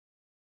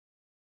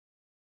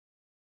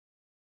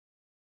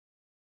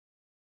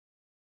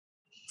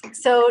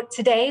So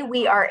today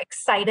we are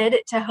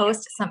excited to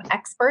host some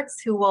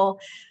experts who will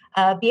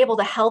be able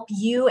to help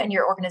you and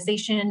your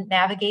organization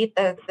navigate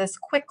this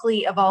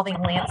quickly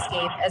evolving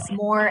landscape as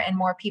more and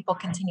more people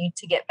continue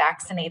to get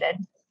vaccinated.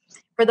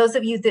 For those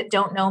of you that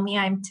don't know me,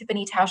 I'm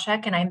Tiffany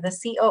Tauschek, and I'm the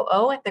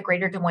COO at the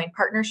Greater Des Moines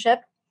Partnership.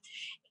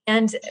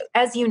 And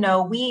as you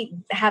know, we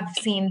have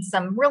seen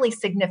some really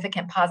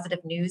significant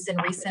positive news in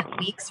recent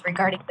weeks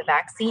regarding the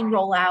vaccine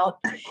rollout,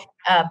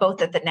 both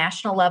at the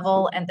national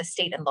level and the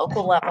state and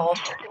local level.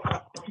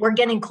 We're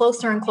getting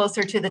closer and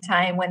closer to the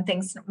time when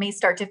things may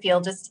start to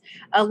feel just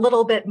a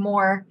little bit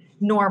more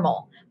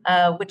normal,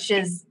 which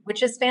is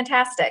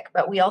fantastic.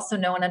 But we also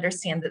know and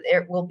understand that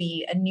there will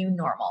be a new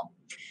normal.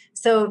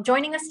 So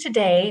joining us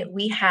today,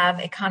 we have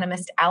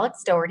economist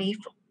Alex Doherty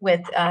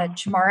with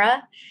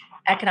Chmura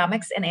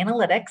Economics and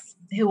Analytics,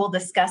 who will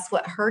discuss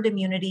what herd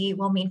immunity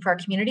will mean for our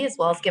community, as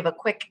well as give a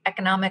quick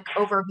economic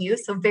overview.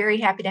 So very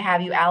happy to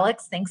have you,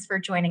 Alex. Thanks for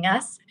joining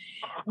us.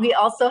 We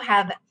also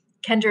have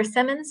Kendra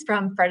Simmons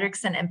from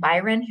Fredrikson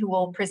Byron, who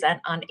will present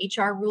on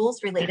HR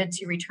rules related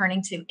to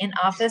returning to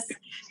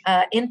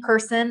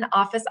in-person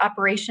office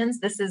operations.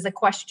 This is a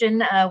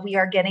question we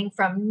are getting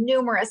from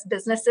numerous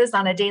businesses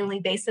on a daily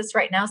basis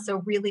right now,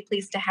 so really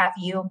pleased to have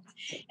you.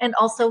 And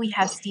also we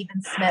have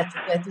Stephen Smith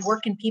with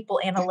Work and People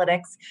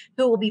Analytics,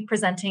 who will be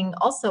presenting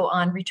also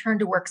on return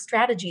to work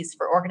strategies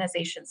for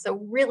organizations. So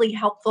really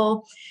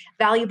helpful,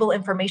 valuable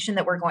information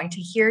that we're going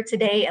to hear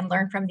today and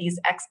learn from these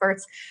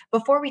experts.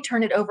 Before we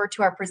turn it over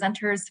to our presenters,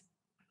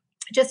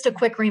 just a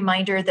quick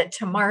reminder that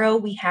tomorrow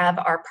we have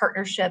our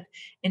partnership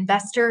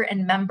investor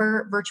and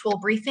member virtual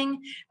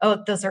briefing.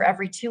 Those are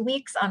every 2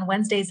 weeks on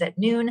Wednesdays at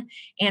noon.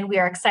 And we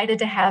are excited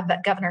to have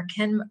Governor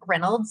Kim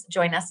Reynolds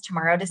join us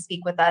tomorrow to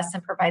speak with us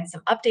and provide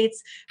some updates.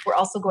 We're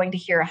also going to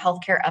hear a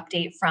healthcare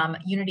update from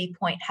Unity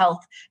Point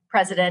Health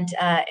President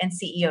and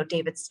CEO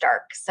David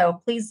Stark.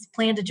 So please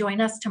plan to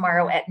join us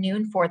tomorrow at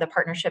noon for the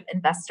partnership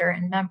investor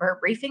and member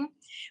briefing.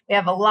 We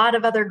have a lot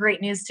of other great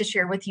news to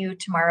share with you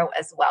tomorrow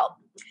as well.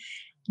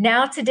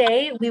 Now,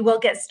 today, we will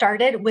get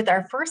started with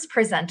our first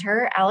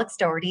presenter, Alex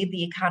Doherty,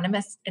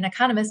 an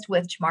economist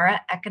with Chmura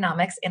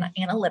Economics and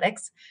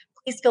Analytics.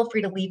 Please feel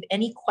free to leave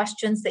any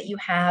questions that you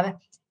have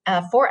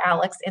for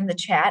Alex in the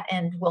chat,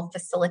 and we'll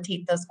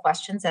facilitate those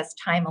questions as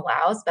time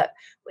allows. But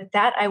with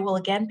that, I will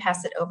again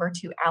pass it over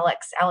to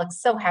Alex.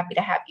 Alex, so happy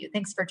to have you.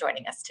 Thanks for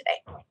joining us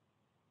today.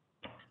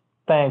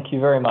 Thank you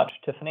very much,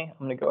 Tiffany.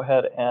 I'm going to go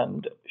ahead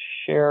and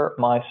share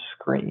my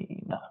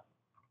screen.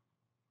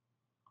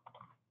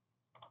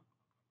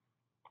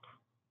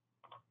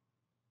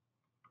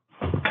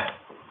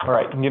 All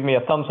right, you can give me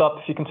a thumbs up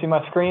if you can see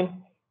my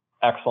screen.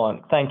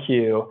 Excellent, thank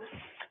you.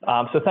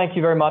 So thank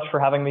you very much for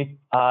having me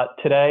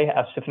today.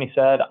 As Tiffany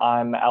said,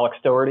 I'm Alex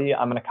Doherty.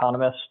 I'm an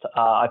economist.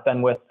 I've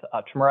been with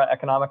Chmura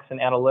Economics and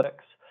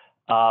Analytics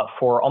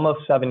for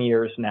almost 7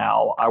 years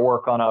now. I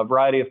work on a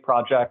variety of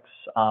projects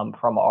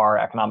from our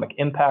economic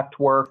impact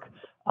work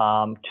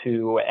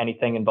to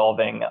anything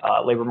involving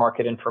labor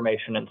market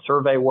information and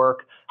survey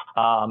work.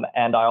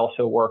 And I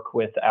also work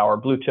with our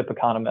blue chip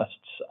economists,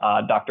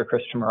 Dr.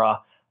 Chris Chmura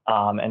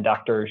and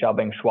Dr.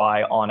 Xiaobing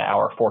Shuai on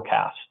our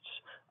forecasts,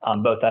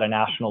 both at a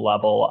national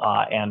level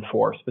and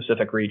for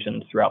specific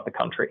regions throughout the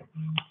country.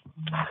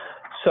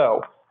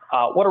 So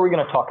what are we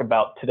going to talk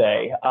about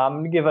today? I'm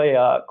going to give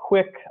a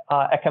quick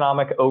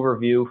economic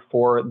overview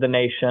for the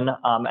nation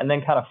and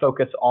then kind of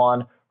focus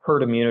on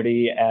herd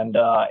immunity and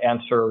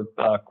answer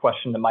a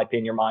question that might be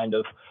in your mind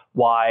of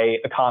why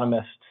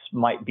economists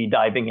might be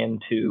diving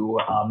into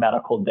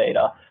medical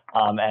data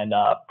and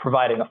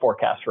providing a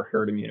forecast for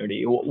herd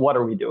immunity. What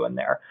are we doing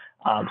there?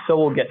 So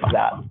we'll get to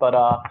that. But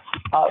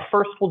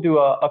first, we'll do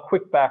a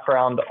quick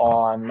background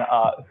on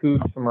who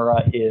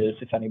Chmura is,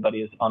 if anybody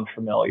is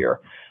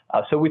unfamiliar.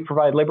 So we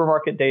provide labor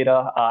market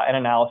data and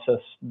analysis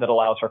that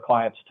allows our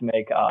clients to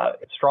make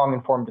strong,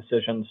 informed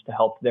decisions to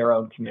help their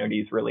own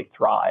communities really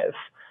thrive.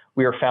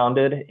 We were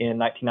founded in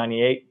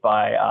 1998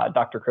 by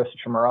Dr. Chris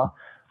Chmura.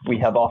 We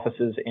have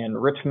offices in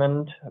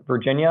Richmond,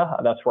 Virginia,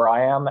 that's where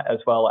I am, as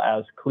well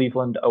as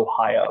Cleveland,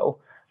 Ohio.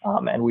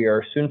 And we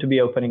are soon to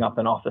be opening up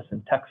an office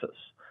in Texas.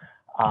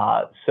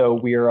 So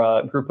we are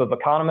a group of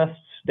economists,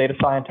 data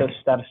scientists,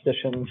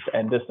 statisticians,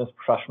 and business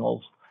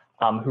professionals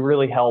who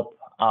really help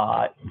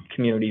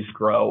communities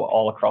grow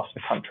all across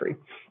the country,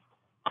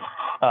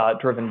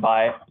 driven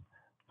by,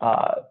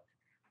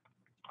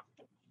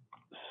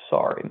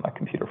 sorry, my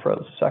computer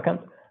froze a second.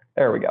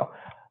 There we go.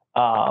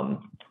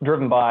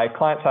 Driven by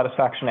client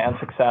satisfaction and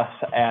success,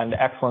 and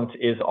excellence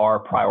is our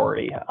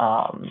priority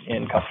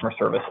in customer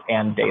service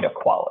and data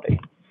quality.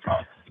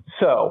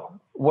 So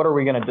what are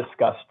we going to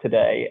discuss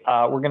today?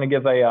 We're going to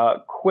give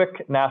a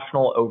quick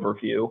national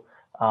overview,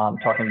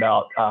 talking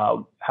about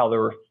how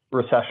the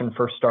recession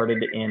first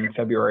started in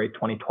February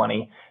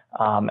 2020,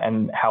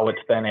 and how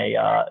it's been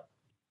a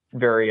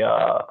very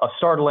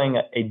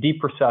startling, a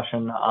deep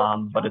recession,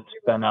 but it's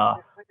been a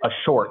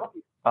short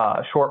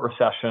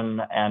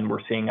recession, and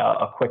we're seeing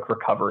a quick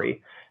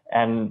recovery.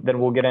 And then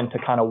we'll get into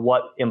kind of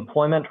what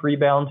employment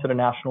rebounds at a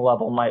national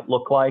level might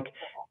look like,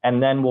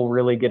 and then we'll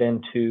really get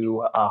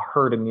into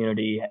herd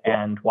immunity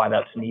and why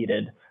that's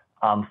needed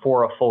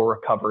for a full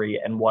recovery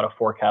and what a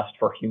forecast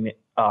for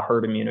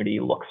herd immunity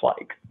looks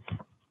like.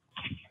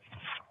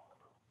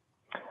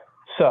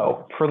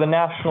 So for the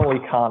national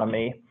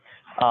economy,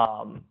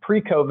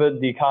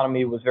 pre-COVID, the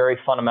economy was very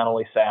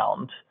fundamentally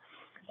sound.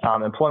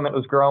 Employment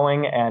was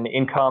growing and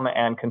income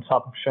and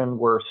consumption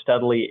were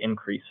steadily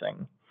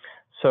increasing.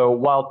 So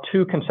while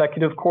 2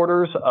 consecutive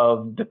quarters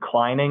of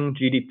declining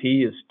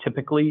GDP is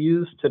typically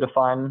used to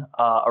define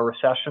a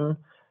recession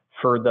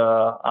for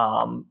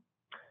the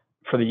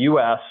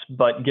U.S.,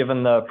 but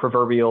given the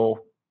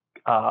proverbial,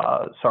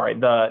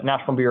 the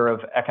National Bureau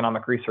of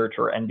Economic Research,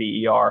 or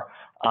NBER,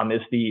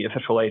 is the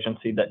official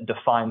agency that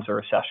defines a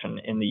recession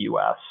in the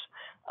U.S.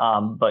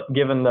 But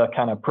given the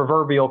kind of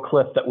proverbial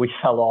cliff that we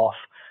fell off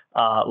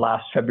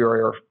last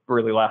February, or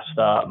really last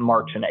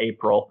March and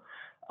April,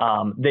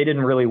 they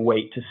didn't really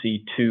wait to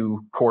see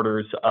 2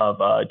 quarters of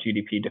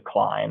GDP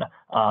decline.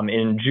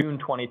 In June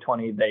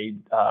 2020, they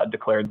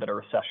declared that a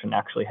recession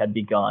actually had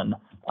begun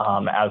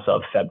as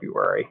of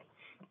February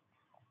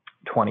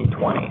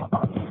 2020.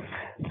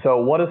 So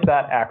what does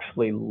that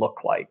actually look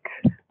like?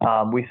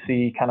 We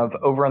see kind of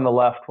over on the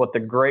left what the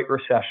Great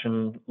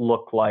Recession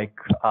looked like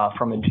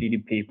from a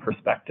GDP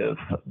perspective,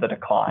 the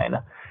decline.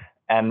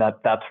 And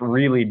that's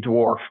really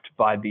dwarfed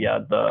by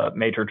the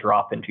major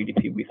drop in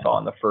GDP we saw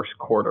in the first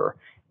quarter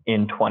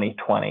in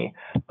 2020.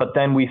 But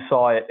then we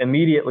saw it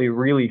immediately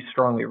really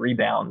strongly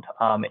rebound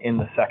in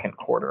the second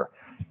quarter.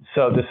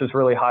 So this is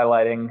really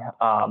highlighting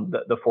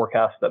the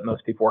forecast that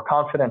most people were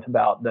confident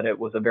about, that it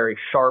was a very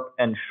sharp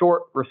and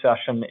short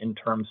recession in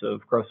terms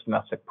of gross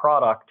domestic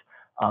product,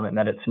 and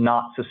that it's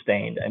not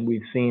sustained. And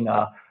we've seen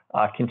a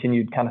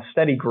continued kind of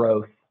steady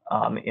growth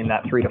in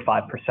that 3 to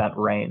 5%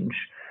 range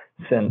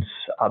since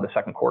the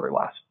second quarter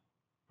last.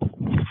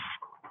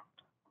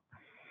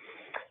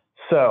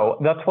 So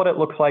that's what it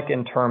looks like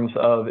in terms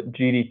of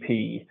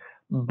GDP,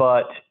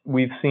 but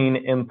we've seen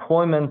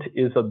employment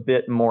is a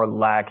bit more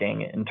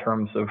lagging in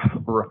terms of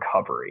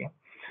recovery.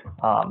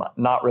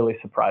 Not really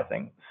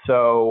surprising.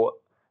 So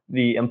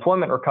the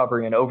employment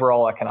recovery and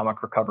overall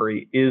economic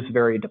recovery is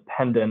very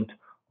dependent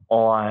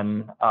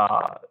on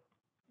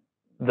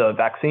the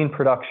vaccine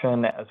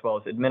production, as well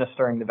as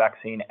administering the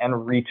vaccine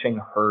and reaching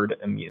herd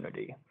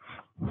immunity.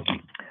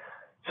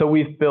 So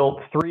we've built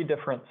 3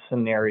 different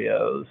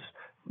scenarios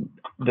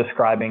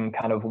describing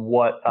kind of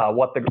what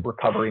the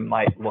recovery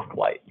might look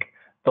like.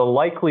 The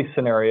likely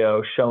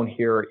scenario shown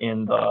here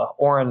in the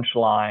orange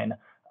line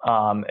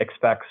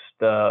expects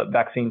the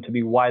vaccine to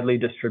be widely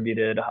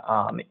distributed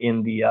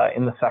in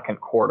the second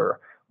quarter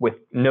with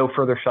no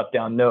further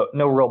shutdown,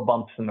 no real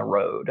bumps in the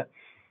road.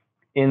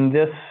 In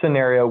this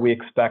scenario, we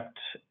expect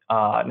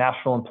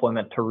national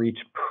employment to reach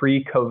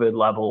pre-COVID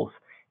levels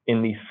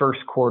in the first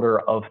quarter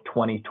of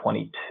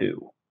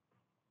 2022.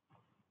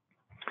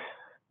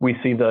 We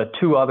see the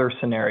 2 other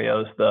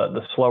scenarios,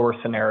 the slower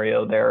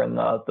scenario there in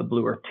the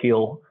blue or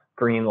teal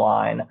green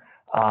line.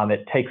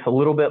 It takes a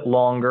little bit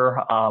longer.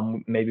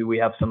 Maybe we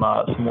have some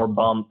more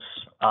bumps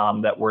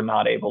that we're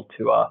not able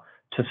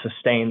to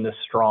sustain this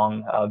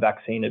strong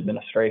vaccine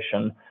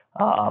administration.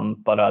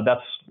 But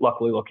that's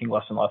luckily looking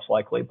less and less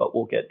likely, but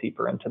we'll get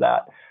deeper into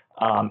that.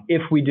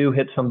 If we do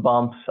hit some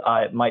bumps,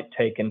 it might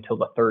take until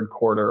the third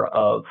quarter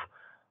of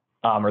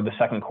or the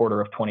second quarter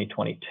of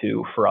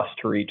 2022 for us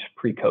to reach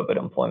pre-COVID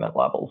employment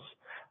levels.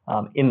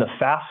 In the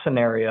fast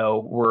scenario,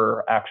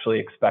 we're actually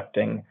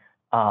expecting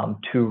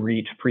to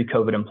reach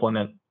pre-COVID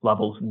employment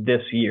levels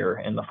this year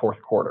in the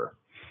fourth quarter.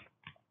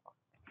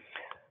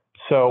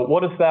 So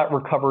what does that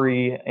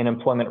recovery in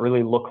employment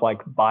really look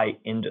like by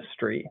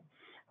industry?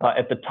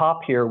 At the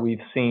top here,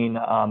 we've seen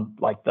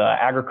like the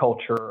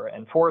agriculture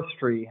and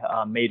forestry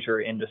major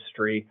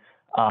industry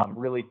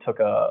really took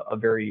a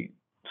very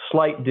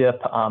slight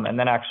dip and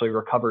then actually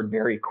recovered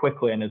very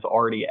quickly and is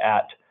already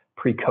at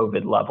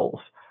pre-COVID levels.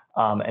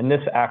 And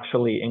this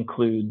actually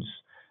includes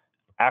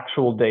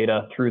actual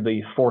data through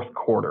the fourth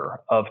quarter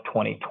of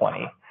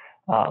 2020.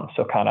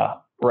 So kind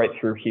of right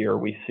through here,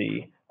 we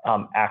see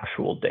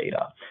actual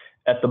data.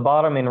 At the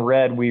bottom in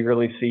red, we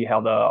really see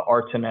how the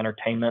arts and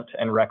entertainment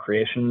and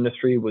recreation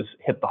industry was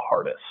hit the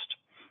hardest.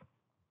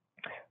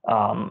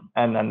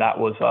 And then that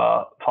was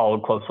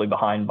followed closely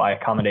behind by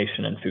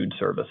accommodation and food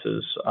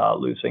services,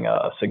 losing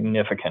a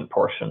significant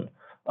portion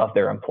of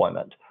their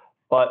employment.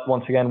 But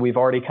once again, we've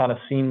already kind of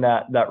seen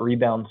that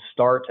rebound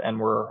start,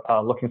 and we're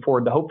looking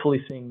forward to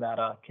hopefully seeing that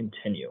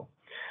continue.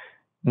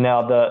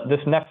 Now, this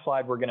next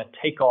slide, we're going to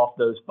take off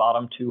those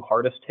bottom 2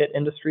 hardest hit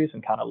industries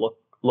and kind of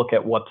look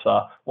at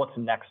what's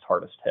next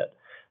hardest hit.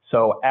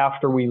 So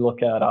after we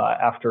look at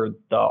after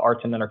the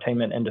arts and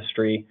entertainment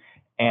industry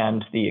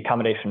and the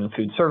accommodation and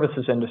food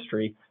services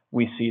industry,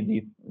 we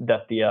see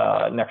that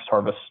the next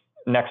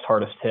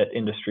hardest hit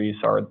industries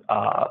are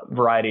a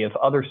variety of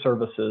other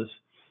services,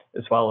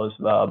 as well as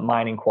the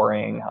mining,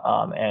 quarrying,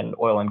 and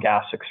oil and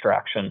gas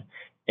extraction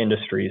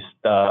industries.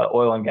 The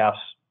oil and gas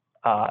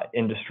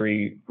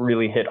industry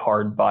really hit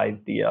hard by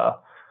the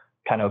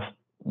kind of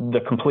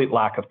the complete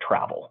lack of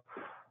travel.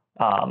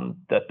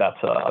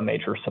 that's a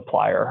major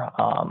supplier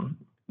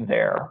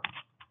there.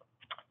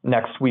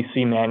 Next, we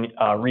see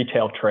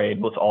retail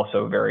trade was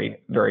also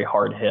very, very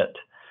hard hit.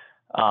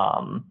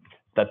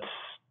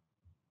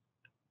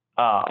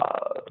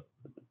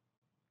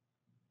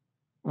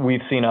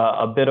 We've seen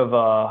a bit of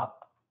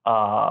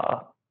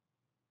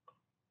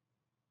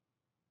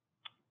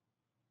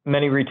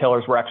many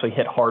retailers were actually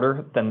hit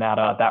harder than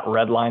that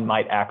red line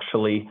might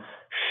actually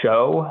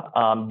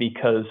show,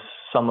 because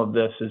some of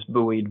this is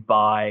buoyed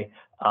by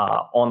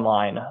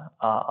online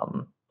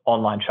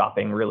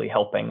shopping really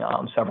helping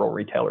several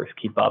retailers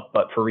keep up.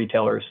 But for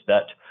retailers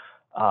that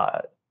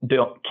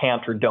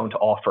can't or don't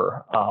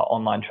offer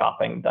online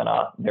shopping, then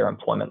their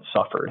employment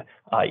suffered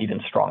even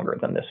stronger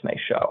than this may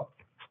show.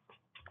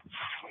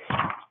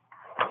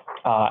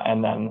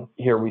 And then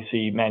here we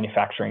see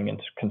manufacturing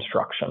and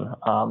construction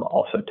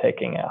also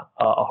taking a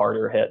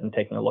harder hit and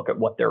taking a look at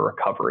what their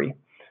recovery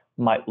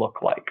might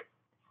look like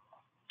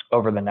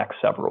over the next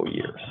several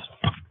years.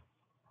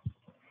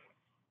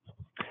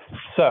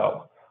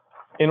 So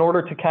in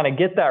order to kind of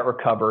get that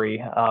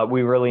recovery,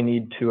 we really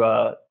need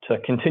to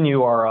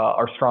continue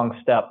our strong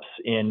steps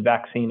in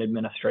vaccine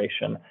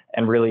administration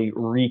and really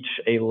reach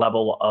a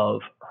level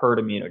of herd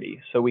immunity.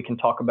 So we can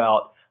talk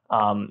about,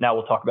 now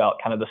we'll talk about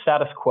kind of the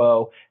status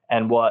quo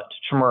and what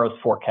Chmura's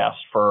forecast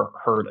for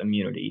herd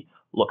immunity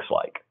looks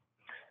like.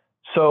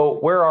 So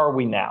where are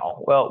we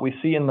now? Well, we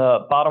see in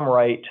the bottom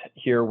right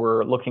here,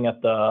 we're looking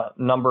at the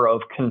number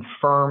of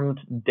confirmed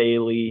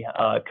daily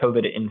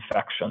COVID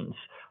infections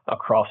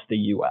across the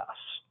US.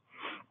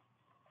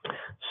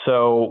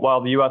 So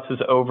while the US is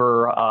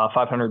over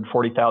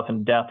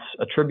 540,000 deaths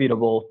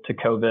attributable to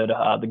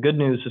COVID, the good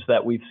news is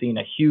that we've seen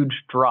a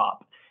huge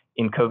drop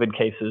in COVID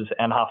cases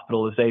and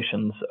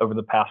hospitalizations over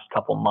the past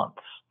couple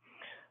months.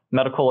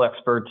 Medical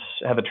experts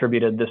have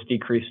attributed this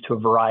decrease to a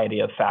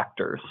variety of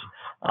factors,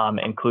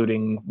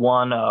 including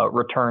one,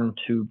 return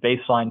to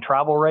baseline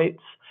travel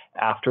rates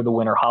after the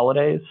winter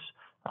holidays,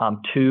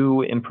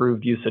 two,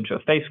 improved usage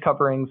of face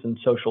coverings and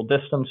social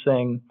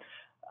distancing,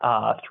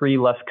 three,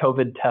 less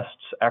COVID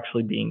tests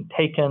actually being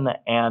taken,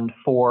 and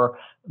four,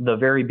 the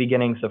very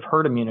beginnings of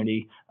herd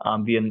immunity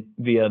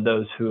via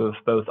those who have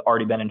both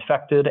already been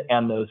infected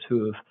and those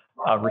who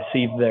have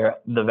received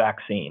the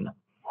vaccine.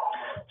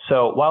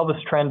 So while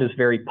this trend is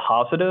very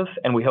positive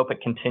and we hope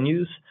it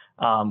continues,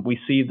 we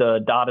see the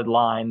dotted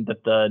line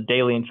that the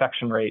daily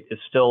infection rate is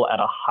still at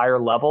a higher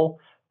level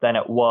than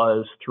it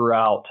was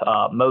throughout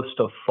most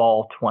of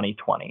fall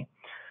 2020.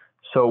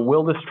 So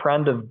will this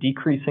trend of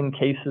decreasing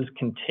cases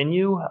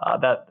continue?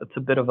 That's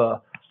a bit of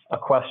a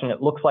question.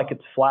 It looks like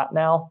it's flat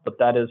now, but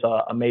that is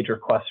a major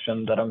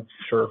question that I'm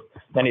sure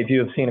many of you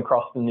have seen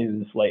across the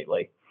news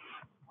lately.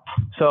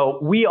 So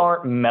we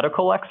aren't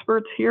medical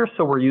experts here,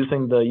 so we're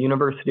using the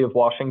University of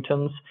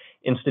Washington's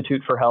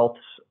Institute for Health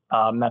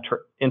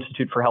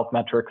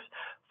Metrics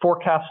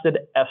forecasted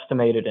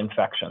estimated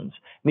infections.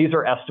 These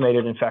are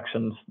estimated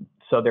infections,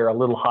 so they're a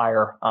little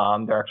higher.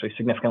 They're actually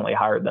significantly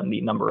higher than the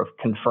number of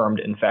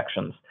confirmed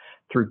infections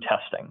through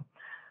testing.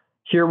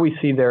 Here we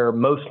see their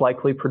most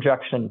likely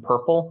projection in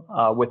purple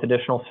with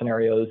additional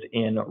scenarios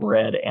in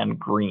red and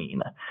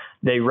green.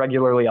 They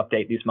regularly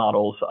update these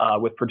models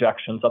with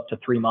projections up to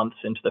 3 months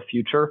into the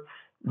future.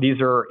 These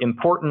are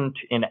important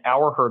in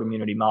our herd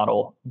immunity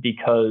model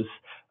because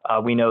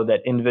we know that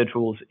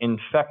individuals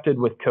infected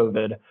with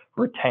COVID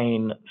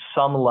retain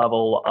some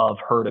level of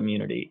herd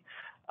immunity.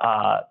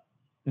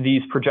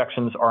 These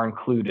projections are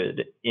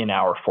included in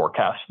our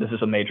forecast. This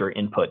is a major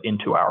input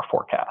into our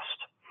forecast.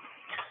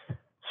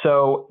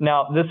 So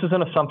now this is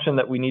an assumption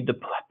that we need to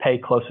pay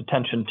close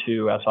attention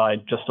to, as I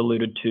just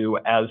alluded to,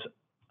 as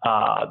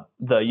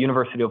the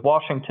University of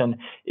Washington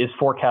is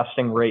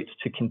forecasting rates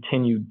to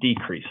continue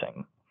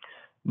decreasing.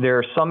 There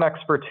are some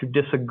experts who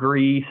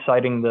disagree,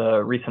 citing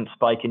the recent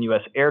spike in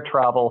US air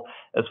travel,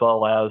 as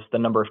well as the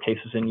number of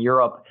cases in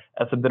Europe,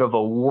 as a bit of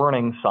a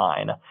warning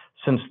sign,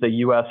 since the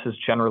US has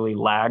generally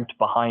lagged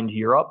behind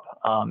Europe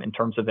in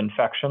terms of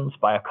infections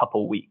by a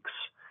couple weeks.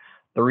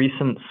 The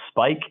recent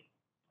spike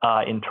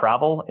in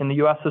travel in the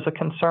US is a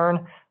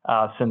concern,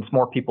 since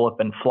more people have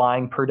been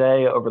flying per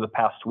day over the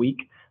past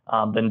week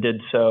than did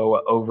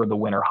so over the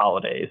winter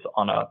holidays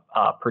on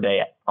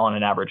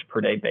an average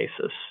per day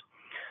basis.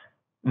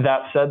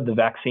 That said, the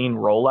vaccine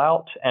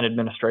rollout and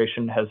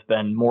administration has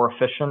been more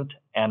efficient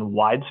and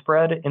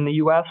widespread in the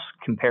US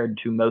compared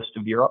to most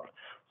of Europe.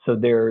 So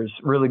there's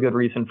really good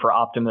reason for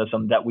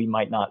optimism that we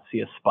might not see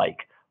a spike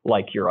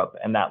like Europe.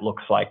 And that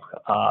looks like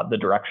the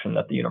direction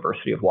that the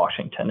University of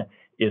Washington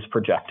is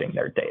projecting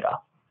their data.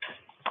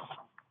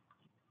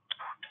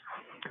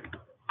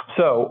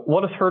 So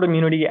what does herd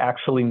immunity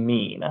actually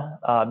mean?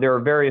 There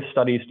are various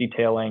studies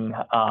detailing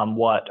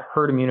what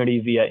herd immunity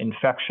via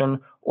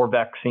infection or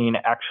vaccine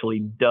actually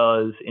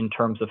does in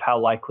terms of how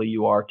likely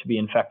you are to be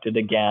infected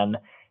again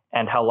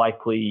and how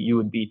likely you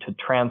would be to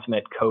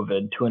transmit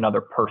COVID to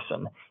another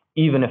person,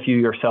 even if you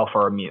yourself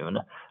are immune.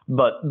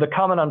 But the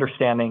common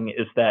understanding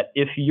is that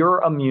if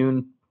you're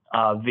immune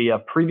via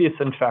previous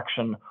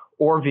infection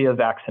or via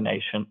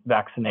vaccination,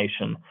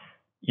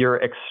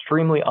 you're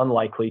extremely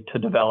unlikely to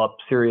develop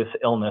serious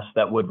illness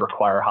that would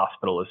require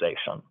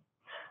hospitalization.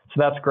 So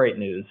that's great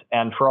news.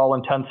 And for all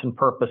intents and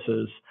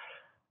purposes,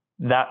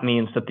 that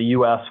means that the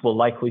US will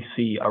likely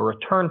see a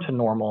return to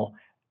normal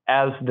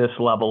as this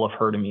level of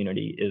herd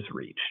immunity is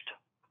reached.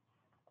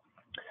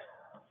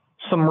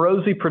 Some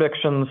rosy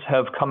predictions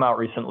have come out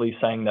recently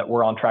saying that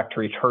we're on track to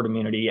reach herd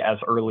immunity as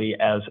early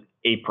as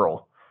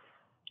April.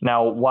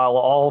 Now, while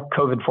all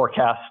COVID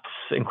forecasts,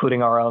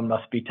 including our own,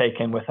 must be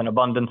taken with an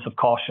abundance of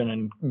caution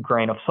and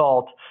grain of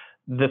salt,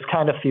 this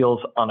kind of feels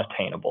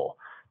unattainable.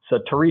 So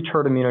to reach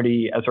herd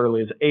immunity as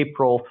early as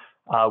April,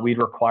 we'd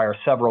require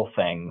several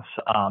things.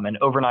 An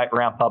overnight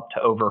ramp up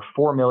to over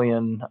 4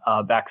 million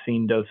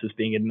vaccine doses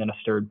being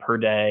administered per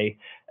day,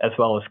 as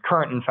well as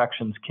current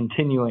infections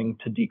continuing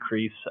to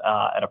decrease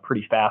at a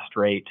pretty fast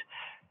rate.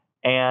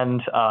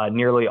 And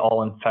nearly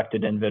all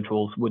infected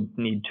individuals would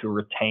need to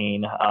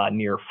retain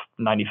near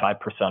 95%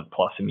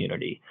 plus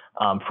immunity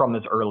from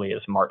as early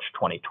as March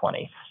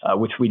 2020,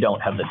 which we don't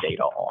have the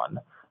data on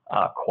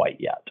quite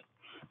yet.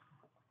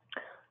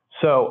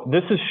 So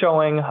this is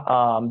showing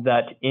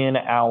that in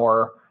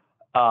our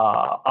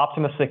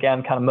optimistic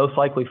and kind of most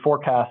likely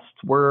forecasts,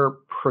 we're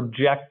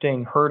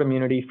projecting herd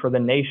immunity for the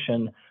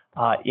nation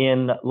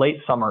in late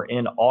summer,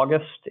 in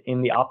August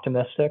in the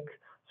optimistic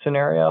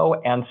scenario,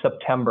 and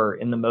September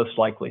in the most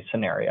likely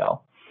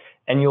scenario.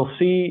 And you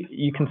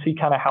can see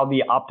kind of how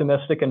the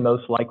optimistic and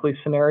most likely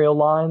scenario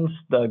lines,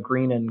 the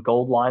green and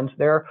gold lines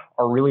there,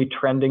 are really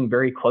trending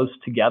very close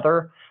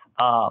together.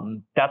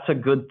 That's a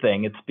good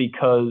thing. It's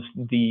because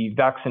the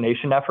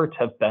vaccination efforts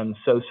have been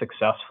so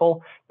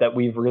successful that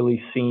we've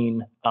really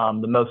seen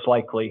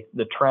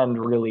the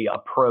trend really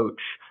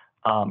approach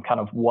kind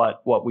of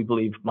what we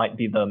believe might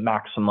be the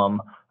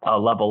maximum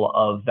level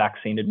of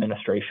vaccine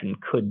administration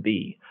could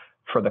be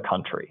for the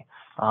country.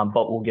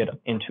 But we'll get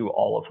into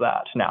all of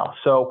that now.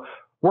 So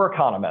we're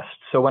economists.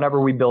 So whenever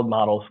we build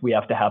models, we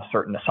have to have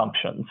certain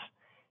assumptions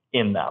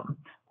in them.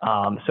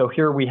 So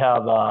here we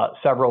have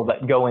several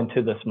that go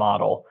into this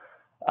model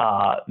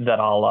that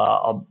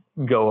I'll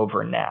go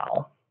over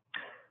now.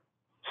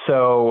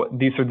 So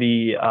these are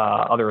the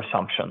other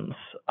assumptions.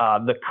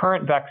 The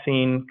current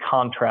vaccine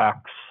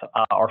contracts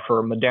are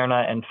for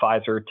Moderna and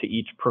Pfizer to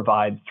each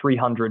provide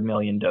 300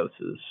 million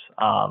doses,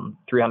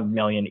 300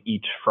 million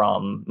each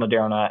from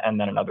Moderna and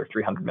then another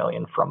 300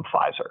 million from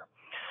Pfizer.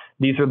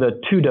 These are the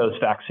 2-dose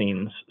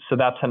vaccines, so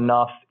that's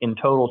enough in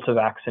total to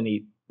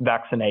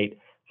vaccinate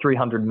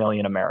 300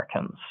 million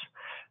Americans.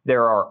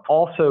 There are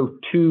also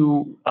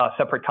 2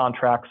 separate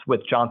contracts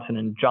with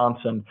Johnson &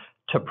 Johnson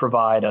to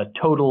provide a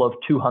total of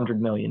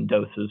 200 million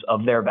doses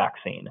of their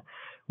vaccine,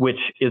 which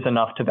is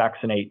enough to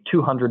vaccinate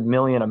 200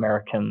 million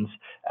Americans,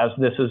 as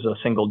this is a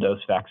single-dose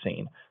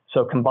vaccine.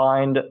 So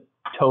combined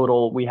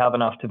total, we have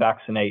enough to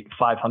vaccinate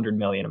 500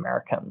 million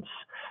Americans,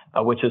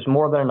 which is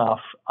more than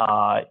enough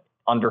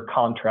under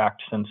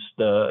contract, since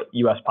the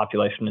US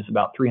population is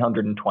about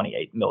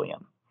 328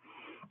 million.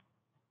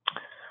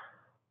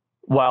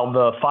 While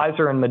the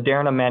Pfizer and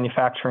Moderna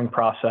manufacturing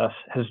process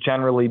has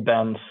generally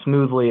been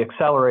smoothly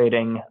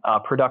accelerating,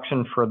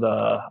 production for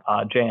the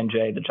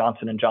J&J, the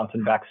Johnson &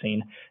 Johnson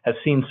vaccine, has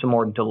seen some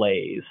more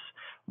delays.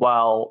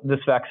 While this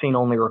vaccine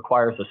only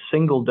requires a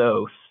single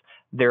dose,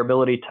 their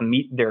ability to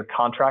meet their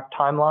contract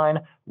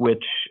timeline,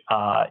 which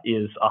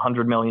is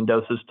 100 million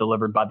doses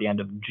delivered by the end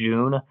of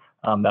June,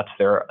 that's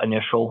their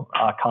initial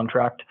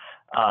contract,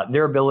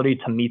 their ability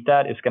to meet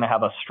that is going to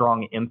have a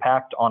strong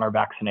impact on our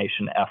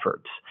vaccination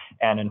efforts,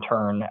 and in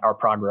turn, our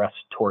progress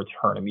towards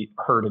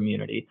herd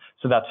immunity.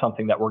 So that's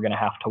something that we're going to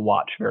have to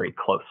watch very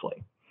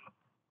closely.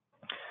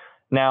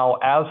 Now,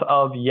 as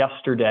of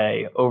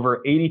yesterday,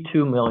 over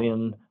 82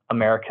 million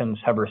Americans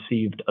have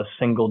received a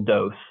single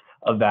dose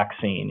of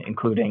vaccine,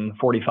 including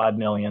 45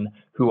 million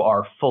who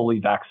are fully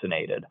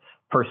vaccinated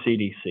per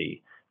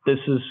CDC. This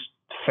is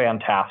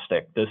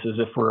fantastic. This is,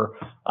 if we're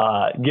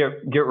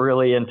get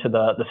really into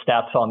the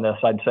stats on this,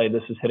 I'd say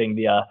this is hitting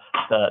the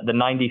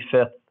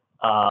 95th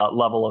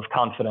level of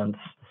confidence,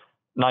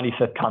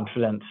 95th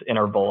confidence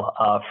interval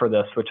for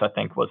this, which I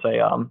think was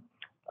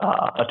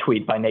a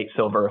tweet by Nate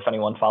Silver, if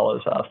anyone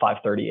follows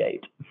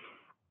 538.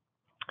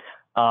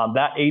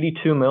 That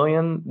 82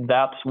 million,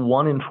 that's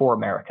 1 in 4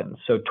 Americans.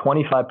 So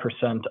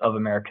 25% of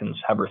Americans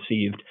have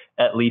received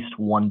at least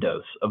 1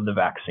 dose of the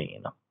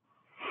vaccine.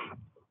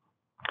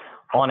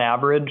 On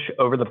average,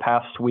 over the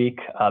past week,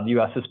 the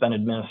US has been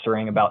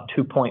administering about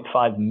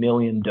 2.5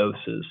 million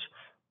doses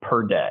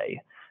per day.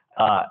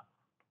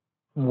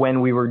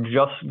 When we were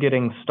just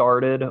getting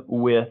started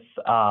with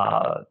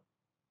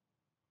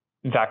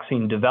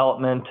vaccine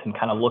development and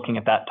kind of looking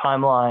at that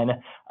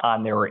timeline,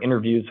 there were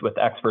interviews with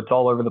experts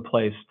all over the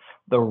place.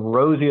 The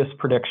rosiest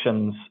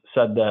predictions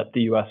said that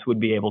the US would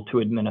be able to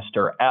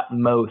administer at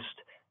most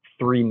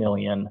 3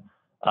 million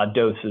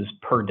doses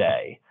per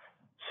day.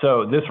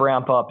 So this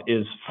ramp up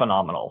is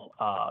phenomenal.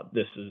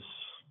 This is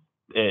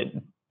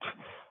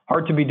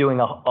hard to be doing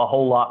a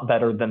whole lot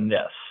better than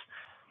this.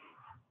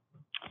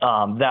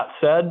 That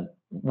said,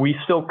 we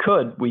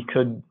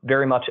could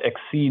very much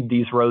exceed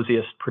these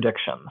rosiest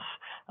predictions.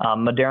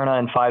 Moderna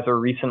and Pfizer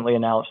recently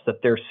announced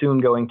that they're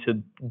soon going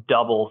to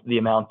double the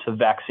amount of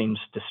vaccines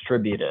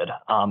distributed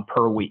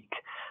per week.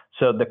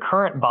 So the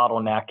current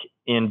bottleneck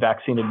in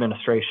vaccine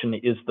administration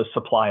is the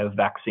supply of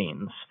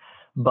vaccines.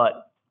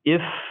 But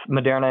if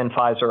Moderna and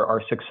Pfizer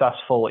are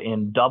successful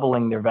in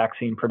doubling their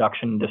vaccine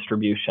production and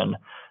distribution,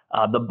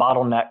 the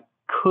bottleneck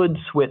could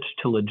switch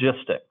to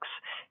logistics,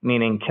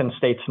 meaning can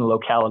states and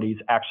localities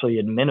actually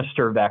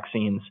administer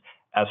vaccines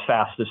as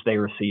fast as they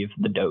receive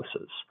the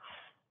doses?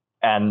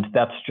 And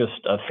that's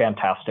just a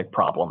fantastic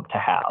problem to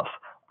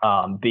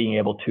have. Being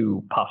able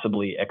to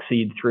possibly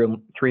exceed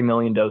 3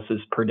 million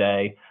doses per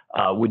day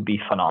would be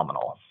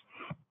phenomenal.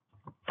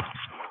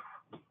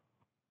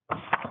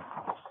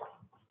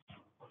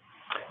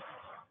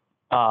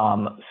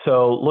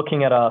 So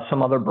looking at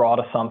some other broad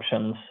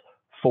assumptions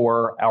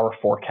for our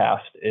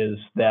forecast is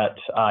that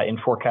in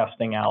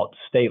forecasting out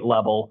state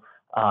level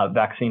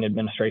vaccine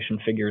administration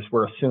figures,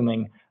 we're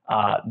assuming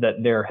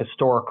that their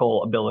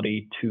historical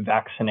ability to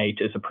vaccinate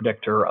is a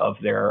predictor of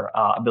their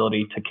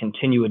ability to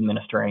continue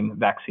administering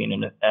vaccine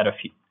in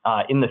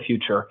the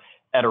future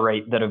at a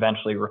rate that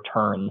eventually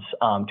returns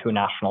to a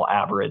national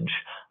average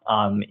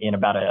in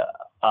about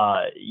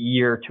a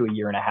year to a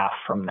year and a half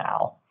from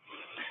now.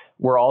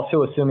 We're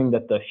also assuming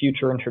that the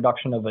future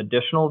introduction of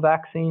additional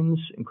vaccines,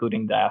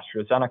 including the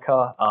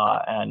AstraZeneca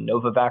and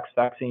Novavax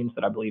vaccines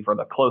that I believe are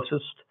the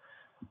closest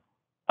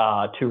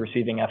to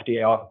receiving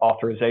FDA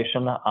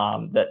authorization,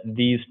 that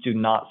these do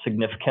not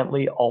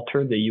significantly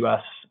alter the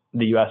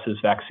U.S.'s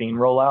vaccine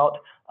rollout.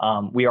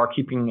 We are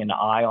keeping an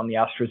eye on the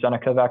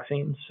AstraZeneca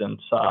vaccine since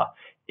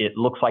it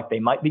looks like they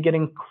might be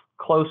getting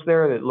close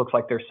there. It looks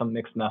like there's some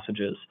mixed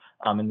messages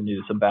in the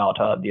news about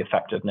the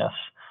effectiveness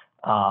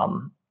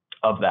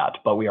of that,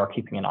 but we are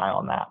keeping an eye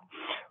on that.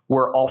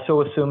 We're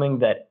also assuming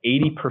that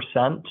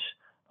 80%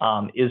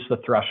 is the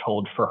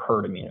threshold for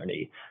herd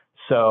immunity.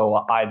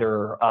 So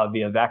either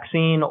via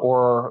vaccine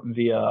or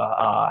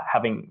via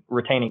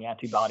retaining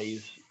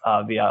antibodies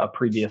via a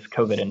previous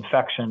COVID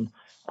infection,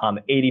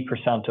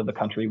 80% of the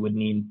country would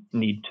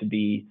need to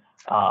be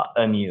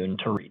immune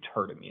to reach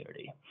herd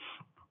immunity.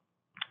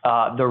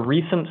 The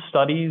recent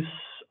studies,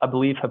 I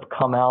believe,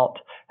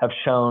 have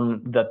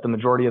shown that the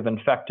majority of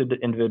infected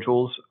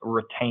individuals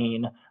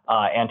retain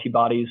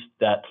antibodies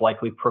that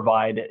likely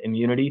provide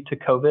immunity to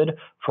COVID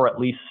for at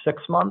least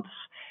 6 months.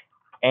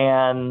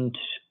 And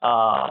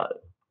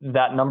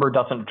that number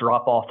doesn't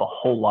drop off a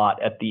whole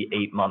lot at the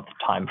 8-month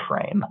time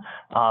frame.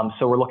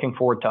 So we're looking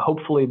forward to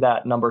hopefully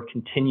that number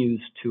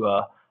continues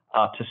to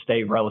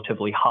stay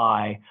relatively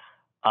high,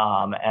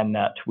 and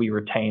that we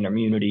retain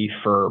immunity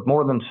for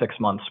more than 6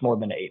 months, more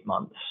than 8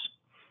 months.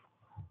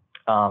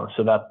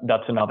 So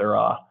that's another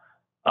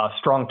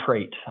strong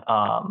trait,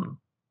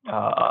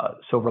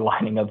 silver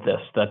lining of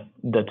this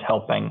that's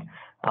helping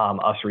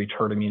us reach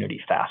herd immunity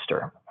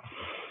faster.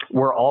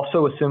 We're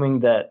also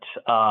assuming that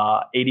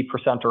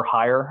 80% or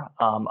higher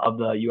of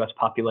the U.S.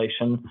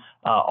 population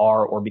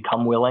are or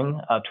become willing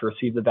to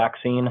receive the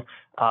vaccine.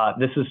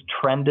 This has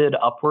trended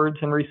upwards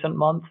in recent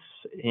months.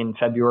 In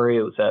February,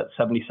 it was at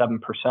 77%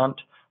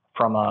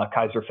 from a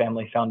Kaiser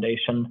Family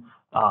Foundation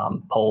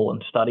poll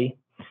and study.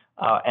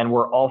 And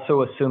we're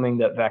also assuming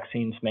that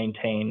vaccines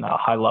maintain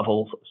high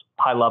levels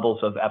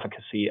of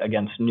efficacy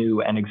against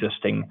new and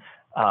existing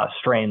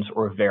strains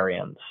or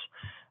variants.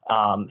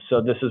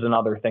 So this is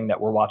another thing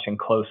that we're watching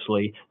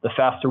closely. The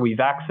faster we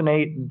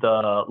vaccinate,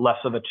 the less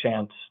of a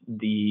chance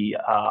the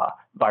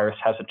virus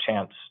has a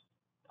chance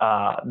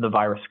the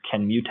virus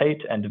can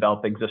mutate and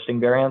develop existing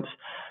variants.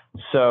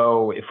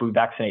 So if we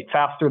vaccinate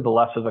faster, the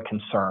less of a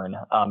concern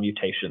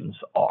mutations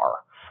are,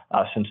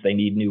 since they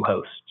need new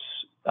hosts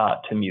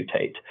to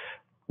mutate.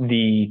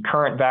 The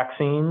current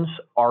vaccines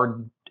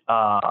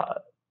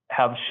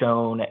have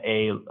shown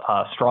a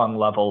strong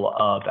level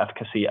of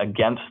efficacy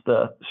against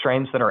the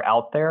strains that are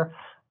out there.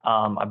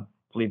 I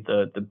believe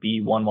the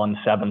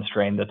B117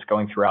 strain that's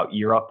going throughout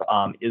Europe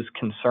is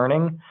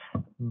concerning,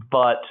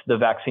 but the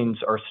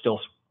vaccines are still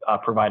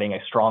providing a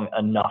strong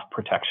enough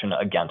protection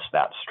against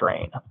that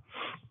strain.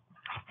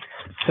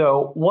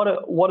 So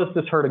what does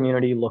this herd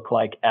immunity look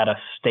like at a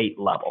state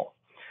level?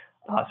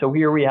 So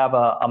here we have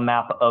a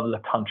map of the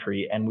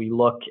country, and we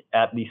look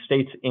at the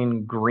states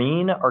in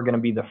green are going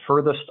to be the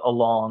furthest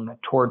along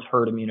towards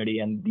herd immunity,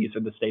 and these are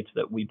the states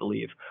that we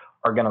believe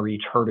are going to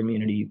reach herd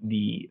immunity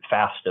the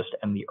fastest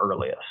and the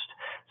earliest.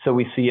 So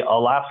we see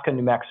Alaska,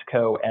 New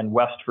Mexico, and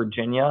West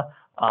Virginia,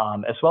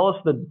 as well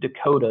as the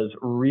Dakotas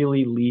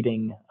really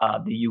leading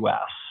the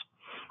U.S.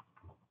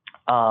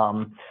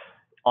 On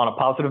a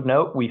positive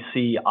note, we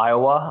see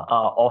Iowa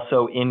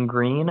also in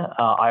green.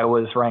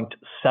 Iowa is ranked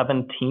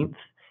 17th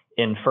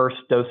in first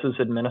doses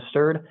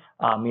administered,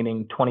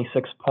 meaning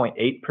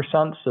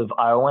 26.8% of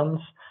Iowans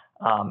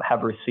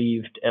have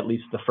received at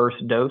least the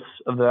first dose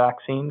of the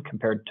vaccine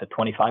compared to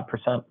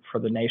 25% for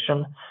the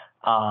nation.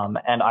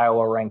 And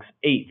Iowa ranks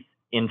 8th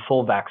in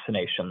full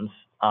vaccinations,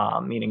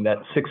 meaning that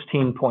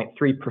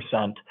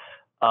 16.3%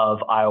 of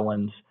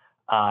Iowans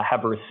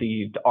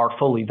are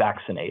fully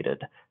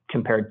vaccinated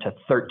compared to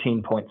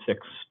 13.6%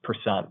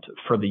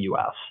 for the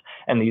US.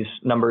 And these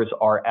numbers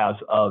are as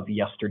of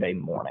yesterday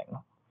morning.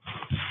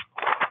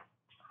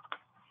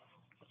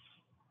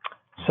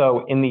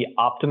 So in the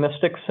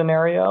optimistic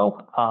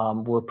scenario,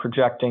 we're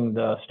projecting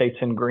the states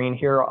in green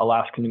here,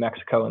 Alaska, New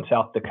Mexico, and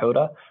South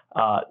Dakota,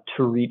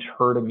 to reach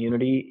herd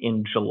immunity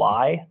in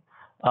July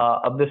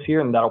of this year,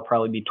 and that'll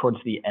probably be towards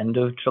the end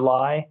of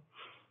July.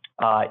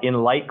 In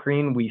light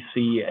green, we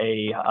see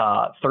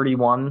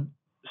 31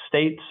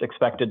 states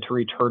expected to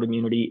reach herd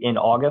immunity in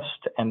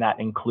August, and that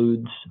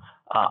includes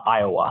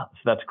Iowa.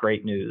 So that's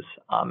great news.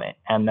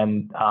 And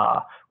then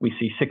we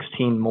see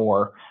 16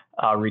 more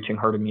reaching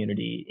herd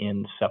immunity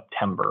in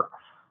September,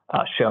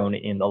 shown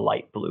in the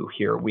light blue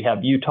here. We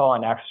have Utah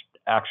and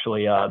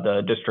actually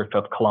the District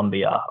of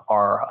Columbia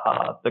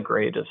are the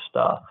greatest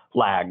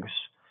lags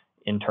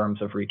in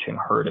terms of reaching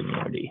herd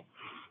immunity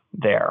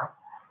there.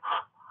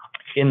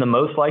 In the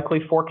most likely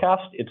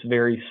forecast, it's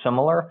very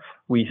similar.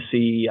 We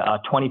see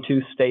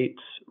 22 states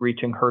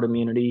reaching herd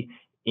immunity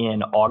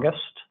in August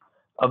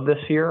of this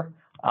year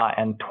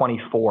and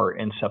 24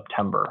 in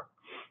September.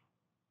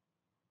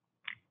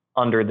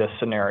 Under this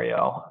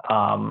scenario,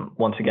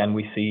 once again,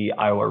 we see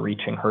Iowa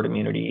reaching herd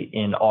immunity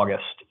in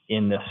August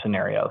in this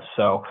scenario.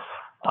 So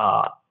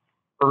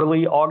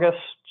early August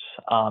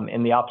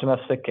in the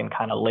optimistic and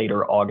kind of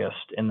later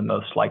August in the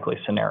most likely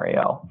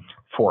scenario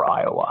for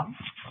Iowa.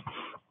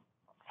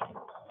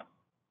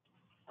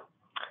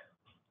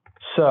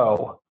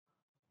 So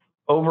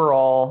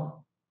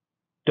overall,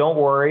 don't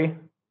worry,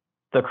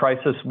 the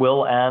crisis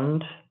will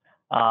end.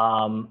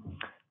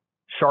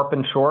 Sharp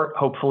and short,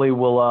 hopefully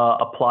will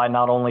apply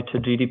not only to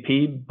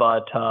GDP,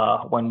 but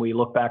when we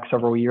look back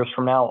several years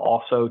from now,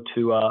 also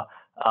to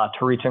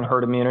reaching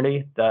herd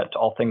immunity, that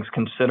all things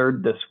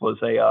considered, this was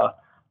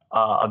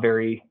a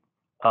very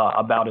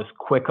about as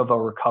quick of a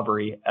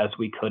recovery as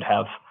we could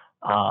have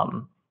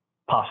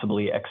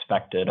possibly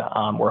expected.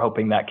 We're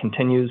hoping that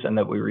continues and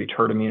that we reach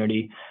herd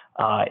immunity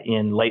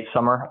in late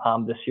summer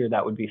this year.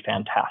 That would be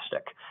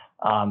fantastic.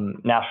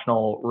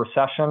 National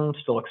recession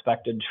still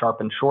expected,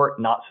 sharp and short,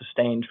 not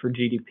sustained for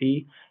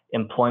GDP.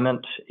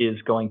 Employment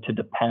is going to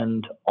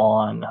depend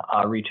on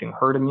reaching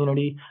herd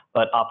immunity,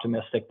 but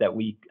optimistic that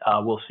we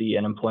will see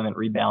an employment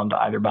rebound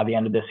either by the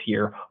end of this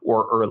year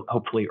or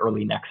hopefully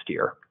early next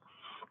year.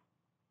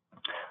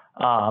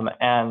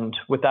 And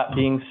with that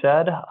being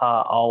said,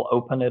 I'll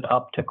open it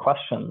up to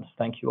questions.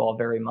 Thank you all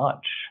very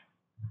much.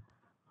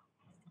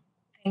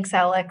 Thanks,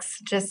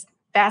 Alex. Just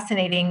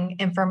fascinating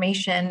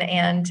information,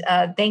 and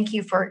thank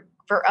you for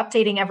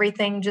updating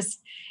everything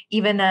just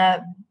even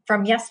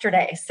from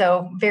yesterday.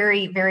 So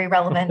very, very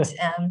relevant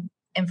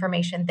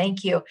information.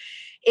 Thank you.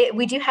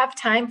 We do have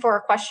time for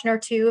a question or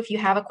two. If you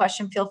have a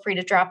question, feel free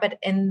to drop it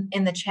in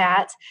the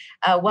chat.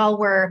 While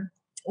we're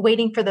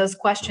waiting for those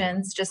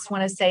questions, just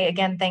want to say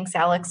again, thanks,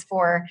 Alex,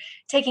 for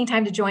taking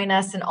time to join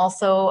us, and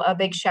also a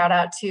big shout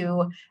out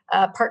to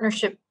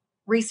Partnership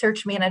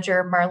Research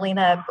Manager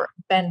Marlena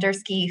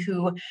Bendersky,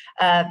 who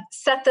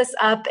set this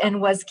up and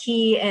was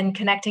key in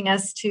connecting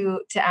us to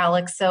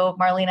Alex. So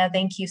Marlena,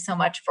 thank you so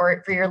much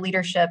for your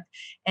leadership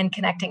and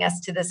connecting us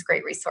to this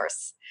great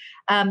resource.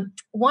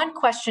 One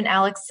question,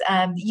 Alex,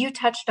 you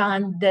touched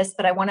on this,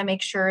 but I want to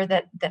make sure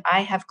that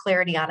I have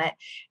clarity on it.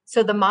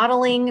 So the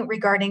modeling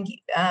regarding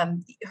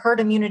herd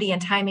immunity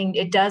and timing,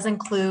 it does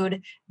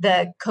include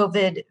the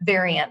COVID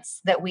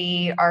variants that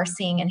we are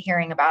seeing and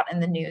hearing about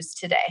in the news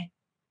today.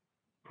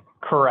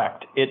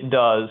 Correct, it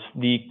does.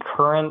 The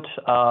current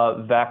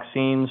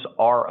vaccines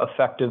are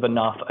effective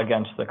enough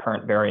against the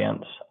current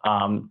variants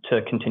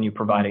to continue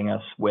providing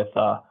us with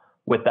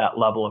that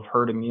level of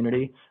herd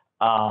immunity.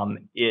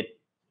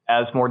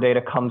 As more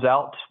data comes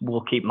out,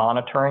 we'll keep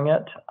monitoring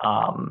it,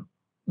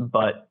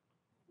 but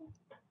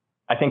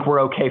I think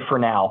we're okay for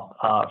now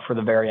for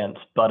the variants.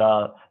 But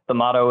the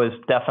motto is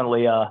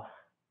definitely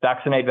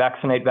vaccinate,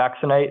 vaccinate,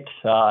 vaccinate,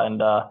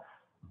 and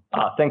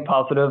think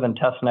positive and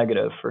test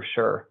negative for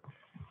sure.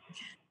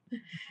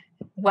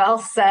 Well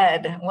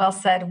said. Well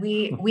said.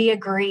 We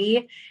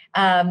agree.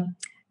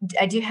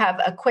 I do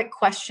have a quick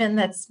question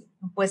that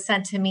was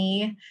sent to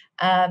me.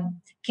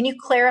 Can you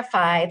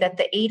clarify that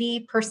the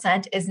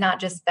 80% is not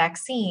just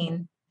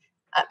vaccines,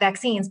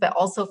 but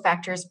also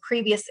factors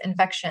previous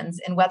infections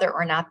and whether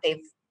or not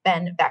they've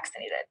been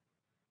vaccinated?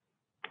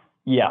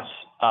 Yes,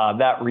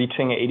 that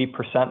reaching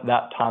 80%,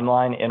 that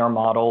timeline in our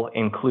model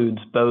includes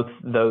both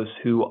those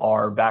who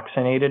are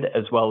vaccinated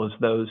as well as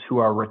those who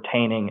are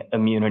retaining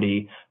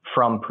immunity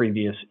from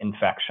previous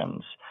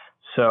infections.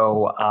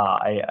 So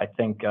I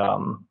think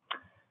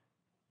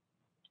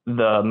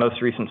the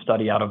most recent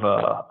study out of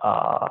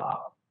a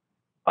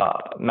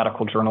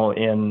medical journal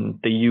in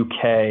the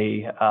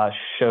UK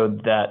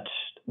showed that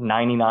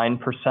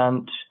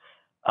 99%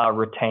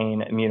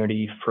 retain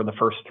immunity for the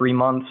first 3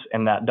 months,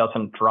 and that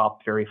doesn't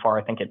drop very far.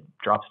 I think it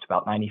drops to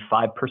about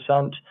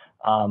 95%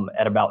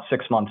 at about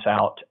 6 months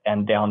out,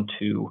 and down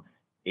to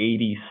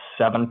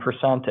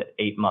 87% at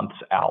 8 months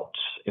out,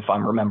 if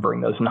I'm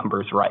remembering those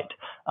numbers right.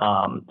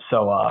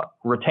 So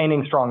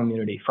retaining strong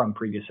immunity from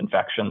previous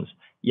infections,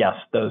 yes,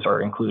 those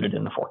are included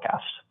in the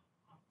forecast.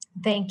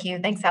 Thank you.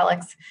 Thanks,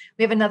 Alex.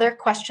 We have another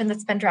question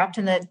that's been dropped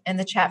in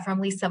the chat from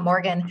Lisa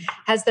Morgan.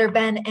 Has there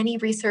been any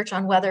research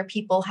on whether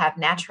people have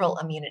natural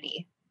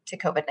immunity to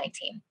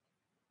COVID-19?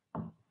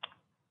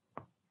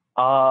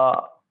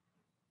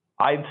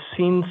 I've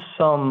seen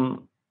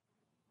some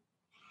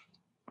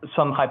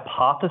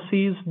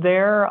hypotheses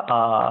there.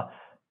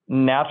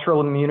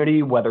 Natural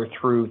immunity, whether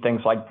through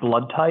things like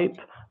blood type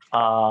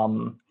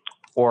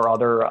or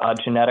other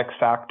genetic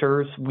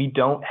factors, we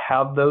don't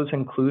have those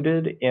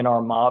included in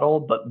our model,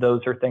 but those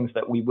are things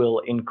that we will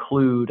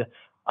include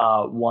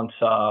once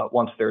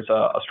there's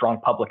a strong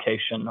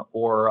publication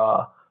or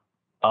a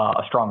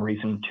strong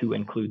reason to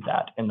include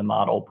that in the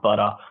model. But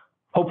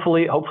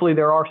hopefully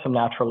there are some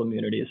natural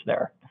immunities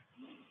there.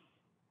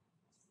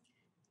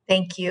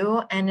 Thank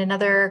you. And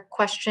another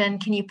question,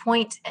 can you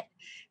point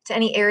to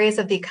any areas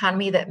of the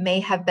economy that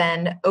may have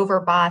been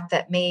overbought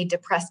that may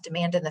depress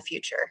demand in the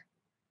future?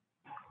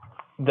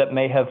 That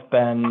may have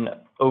been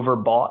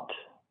overbought?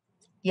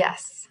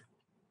 Yes.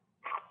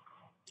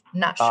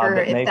 Not sure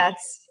if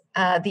that's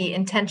the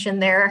intention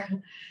there.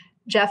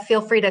 Jeff,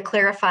 feel free to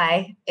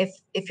clarify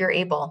if you're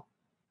able.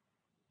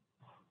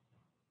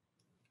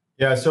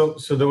 Yeah, so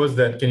there was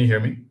that, can you hear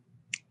me?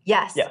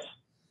 Yes. Yes.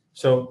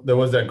 So there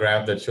was that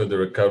graph that showed the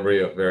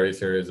recovery of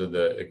various areas of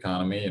the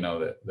economy,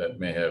 that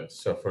may have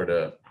suffered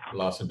a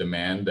loss of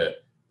demand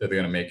that they're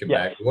going to make it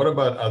back. What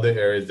about other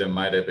areas that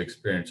might have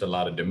experienced a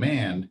lot of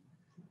demand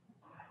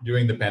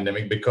during the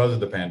pandemic because of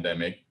the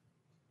pandemic?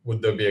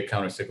 Would there be a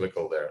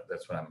counter-cyclical there?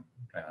 That's what I'm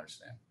trying to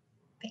understand.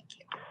 Thank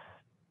you.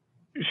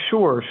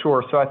 Sure.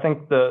 So I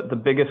think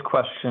the biggest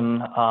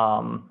question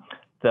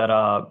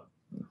that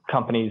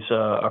companies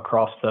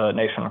across the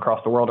nation,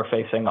 across the world are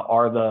facing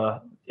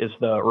is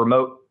the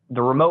remote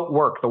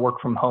work, the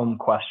work from home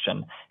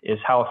question is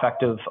how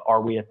effective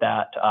are we at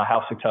that?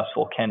 How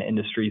successful can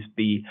industries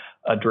be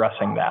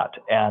addressing that?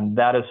 And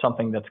that is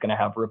something that's going to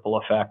have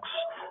ripple effects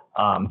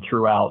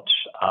throughout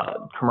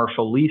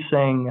commercial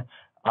leasing,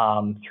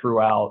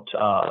 throughout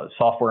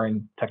software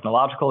and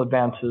technological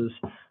advances.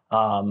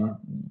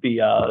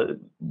 Be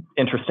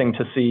interesting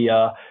to see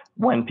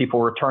when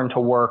people return to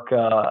work,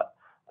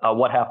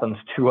 what happens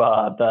to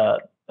the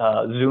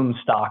Zoom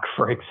stock,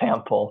 for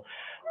example.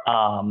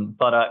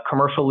 But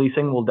commercial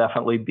leasing will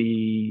definitely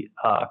be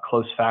a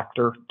close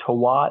factor to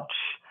watch.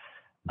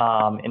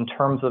 In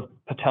terms of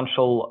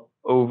potential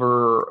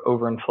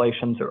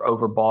overinflations or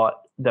overbought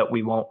that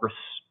we won't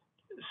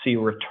see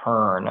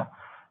return.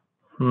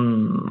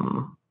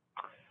 One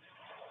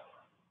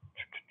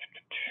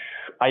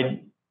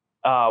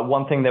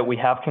thing that we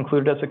have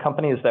concluded as a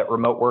company is that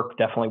remote work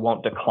definitely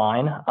won't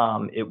decline.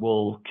 It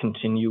will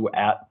continue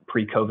at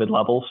pre-COVID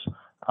levels.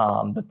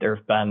 That there's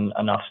been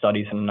enough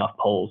studies and enough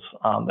polls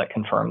that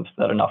confirms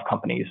that enough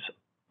companies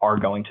are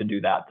going to do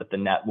that the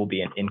net will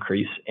be an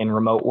increase in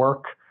remote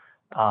work.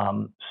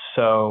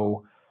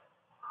 So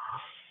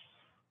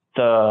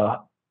the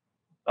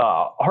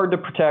hard to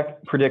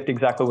predict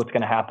exactly what's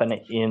going to happen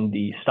in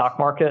the stock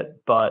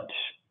market, but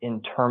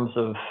in terms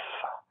of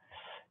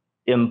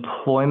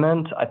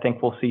employment, I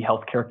think we'll see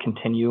healthcare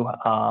continue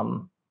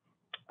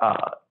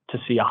to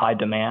see a high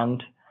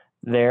demand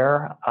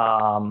there.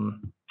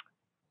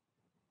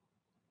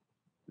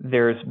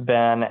 There's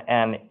been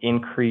an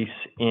increase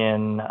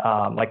in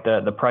like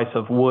the price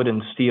of wood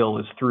and steel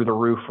is through the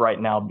roof right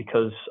now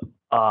because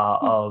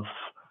of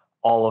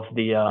all of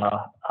the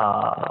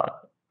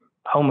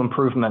home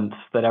improvements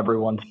that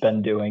everyone's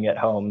been doing at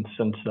home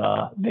since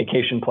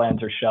vacation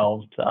plans are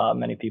shelved.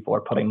 Many people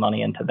are putting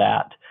money into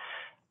that.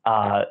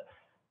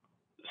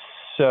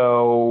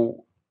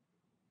 So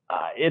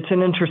it's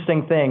an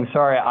interesting thing.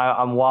 Sorry,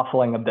 I'm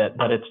waffling a bit,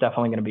 but it's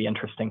definitely going to be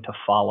interesting to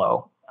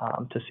follow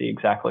to see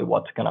exactly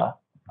what's going to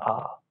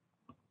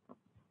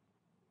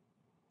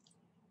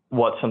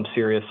what some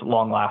serious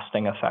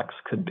long-lasting effects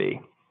could be.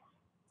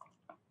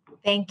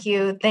 Thank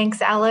you. Thanks,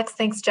 Alex.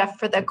 Thanks, Jeff,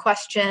 for the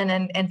question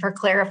and for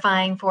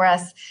clarifying for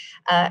us.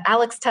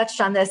 Alex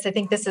touched on this. I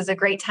think this is a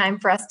great time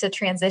for us to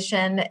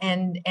transition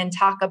and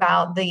talk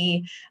about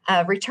the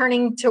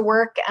returning to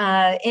work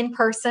in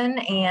person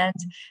and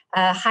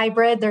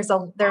hybrid. There's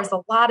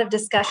a lot of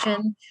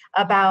discussion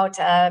about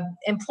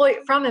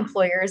from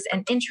employers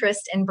and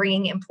interest in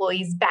bringing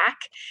employees back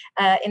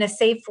in a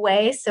safe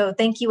way. So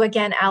thank you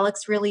again,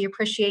 Alex. Really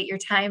appreciate your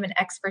time and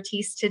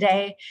expertise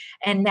today.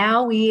 And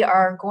now we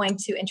are going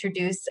to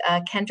introduce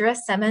Kendra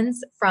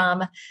Simmons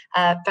from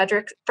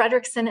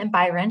Fredrikson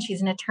Byron.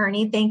 She's an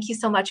attorney. Thank you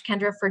so much,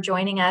 Kendra, for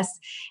joining us.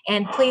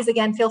 And please,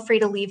 again, feel free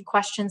to leave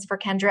questions for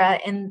Kendra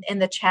in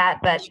the chat.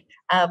 But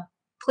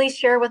please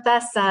share with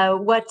us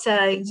what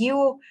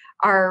you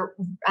are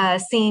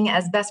seeing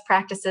as best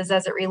practices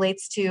as it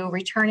relates to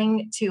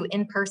returning to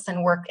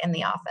in-person work in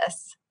the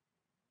office.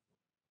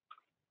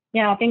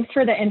 Yeah, thanks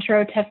for the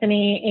intro,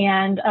 Tiffany,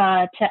 and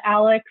to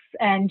Alex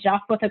and Jeff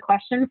with a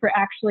question for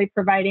actually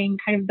providing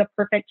kind of the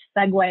perfect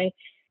segue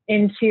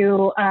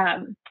into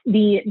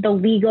the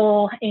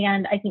legal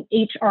and I think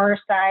HR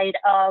side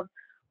of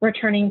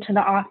returning to the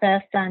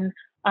office and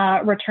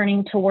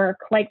returning to work.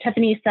 Like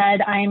Tiffany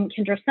said, I'm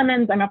Kendra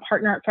Simmons. I'm a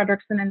partner at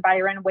Fredrikson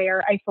Byron,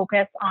 where I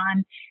focus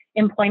on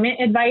employment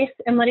advice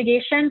and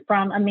litigation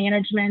from a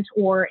management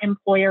or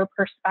employer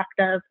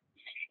perspective.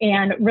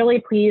 And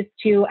really pleased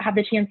to have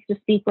the chance to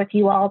speak with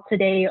you all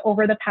today.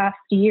 Over the past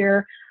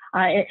year,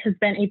 it has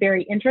been a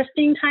very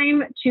interesting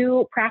time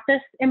to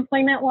practice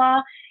employment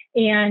law,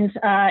 and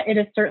it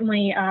is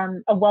certainly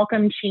a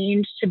welcome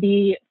change to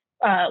be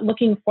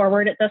looking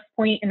forward at this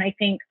point, and I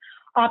think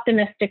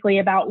optimistically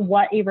about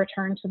what a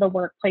return to the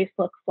workplace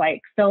looks like.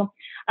 So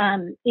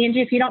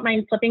Angie, if you don't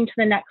mind flipping to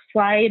the next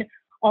slide,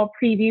 I'll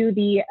preview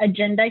the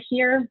agenda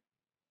here.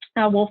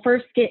 We'll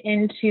first get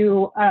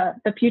into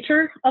the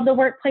future of the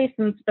workplace,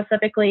 and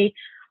specifically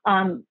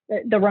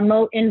the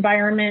remote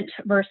environment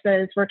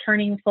versus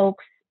returning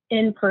folks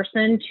in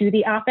person to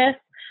the office.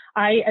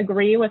 I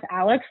agree with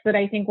Alex that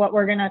I think what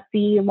we're going to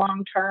see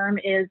long term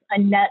is a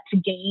net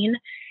gain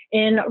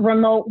in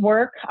remote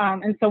work.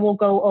 And so we'll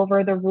go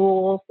over the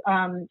rules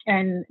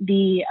and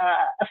the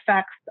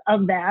effects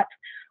of that.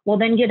 We'll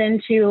then get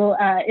into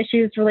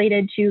issues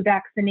related to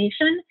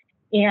vaccination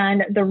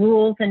and the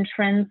rules and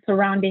trends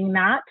surrounding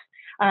that,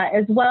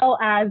 as well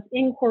as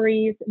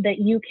inquiries that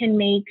you can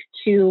make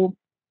to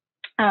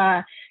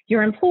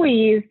your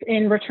employees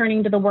in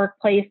returning to the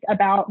workplace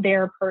about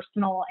their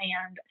personal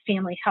and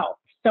family health.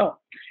 So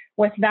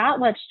with that,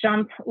 let's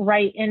jump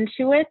right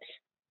into it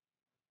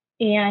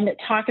and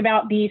talk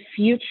about the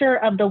future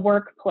of the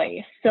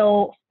workplace.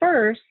 So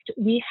first,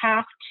 we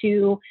have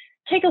to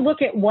take a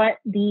look at what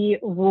the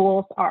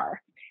rules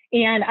are.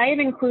 And I have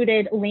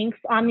included links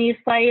on these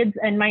slides,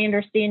 and my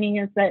understanding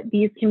is that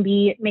these can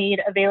be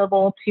made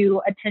available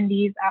to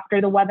attendees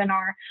after the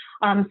webinar.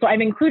 So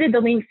I've included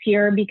the links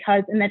here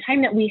because in the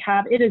time that we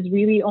have, it is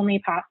really only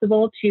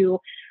possible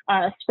to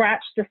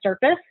scratch the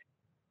surface.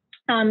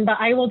 But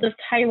I will just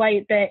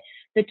highlight that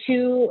the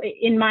two,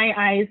 in my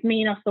eyes,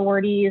 main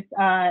authorities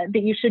that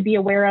you should be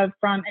aware of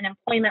from an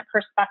employment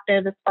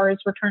perspective as far as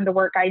return to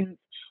work guidance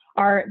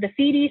are the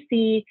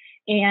CDC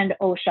and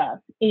OSHA.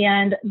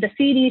 And the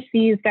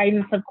CDC's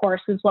guidance, of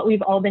course, is what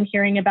we've all been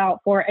hearing about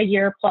for a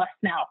year plus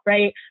now,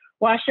 right?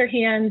 Wash your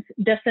hands,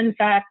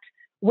 disinfect,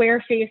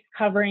 wear face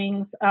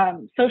coverings,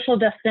 social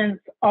distance,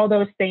 all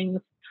those things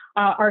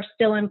are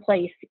still in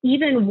place.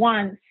 Even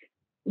once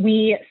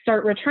we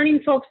start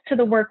returning folks to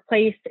the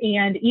workplace,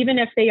 and even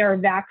if they are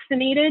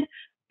vaccinated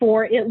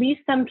for at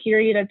least some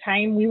period of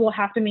time, we will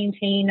have to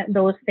maintain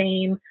those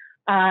same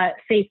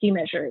safety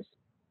measures.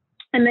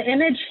 And the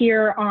image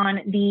here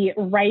on the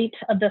right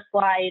of the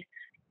slide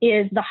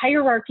is the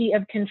hierarchy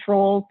of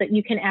controls that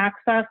you can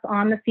access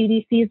on the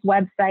CDC's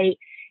website.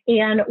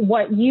 And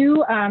what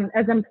you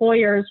as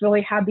employers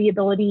really have the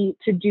ability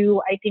to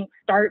do, I think,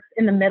 starts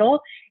in the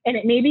middle. And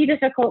it may be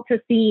difficult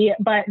to see,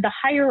 but the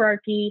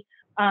hierarchy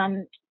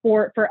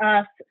for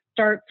us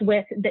starts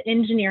with the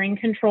engineering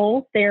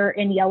controls there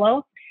in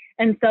yellow.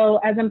 And so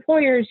as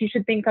employers, you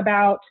should think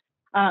about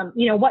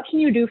what can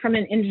you do from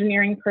an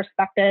engineering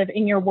perspective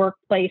in your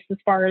workplace as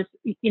far as,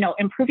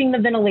 improving the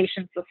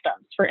ventilation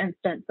systems, for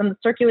instance, and the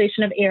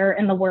circulation of air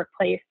in the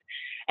workplace,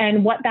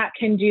 and what that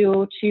can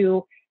do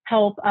to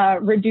help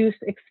reduce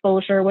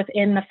exposure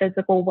within the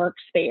physical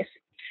workspace.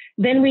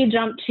 Then we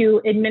jump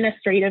to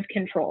administrative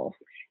controls.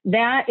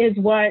 That is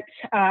what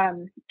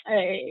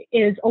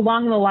is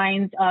along the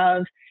lines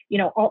of,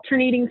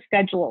 alternating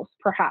schedules,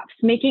 perhaps,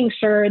 making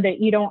sure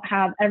that you don't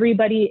have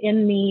everybody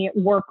in the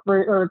work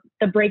or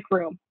the break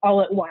room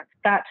all at once,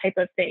 that type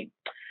of thing.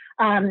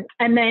 And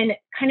then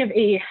kind of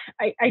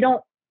I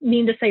don't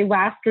mean to say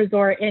last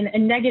resort in a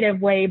negative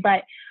way,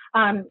 but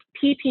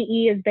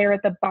PPE is there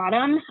at the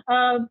bottom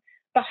of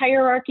the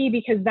hierarchy,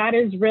 because that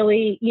is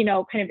really,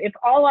 kind of if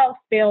all else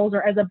fails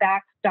or as a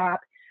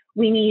backstop,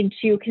 we need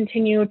to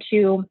continue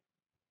to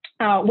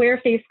wear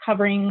face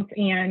coverings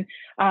and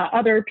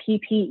other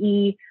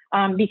PPE,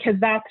 because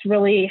that's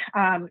really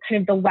kind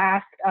of the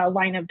last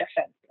line of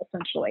defense,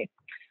 essentially.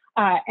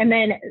 And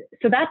then,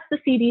 so that's the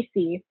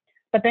CDC.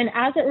 But then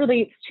as it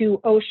relates to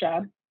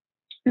OSHA,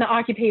 the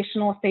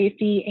Occupational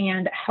Safety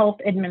and Health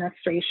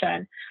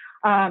Administration,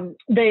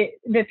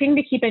 the thing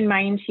to keep in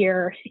mind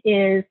here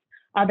is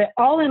that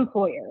all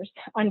employers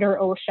under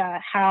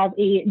OSHA have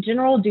a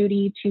general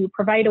duty to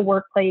provide a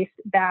workplace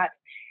that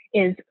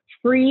is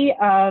free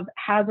of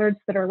hazards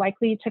that are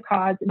likely to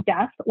cause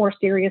death or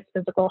serious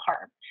physical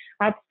harm.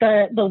 That's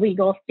the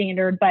legal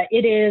standard, but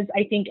it is,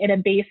 I think, at a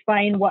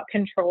baseline what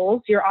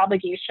controls your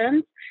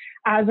obligations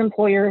as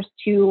employers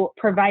to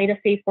provide a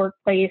safe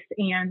workplace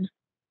and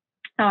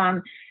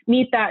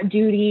meet that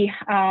duty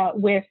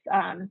with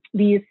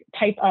these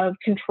type of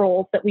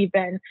controls that we've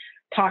been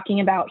talking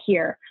about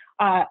here.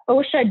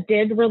 OSHA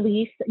did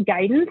release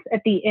guidance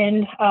at the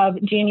end of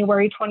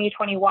January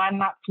 2021.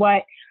 That's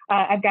what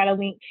I've got a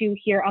link to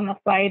here on the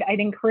slide. I'd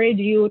encourage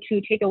you to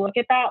take a look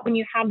at that when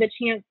you have the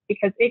chance,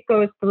 because it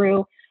goes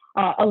through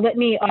a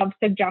litany of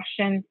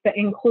suggestions that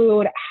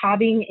include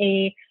having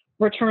a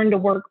return to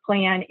work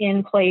plan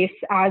in place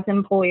as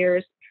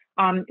employers,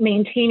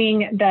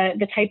 maintaining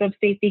the type of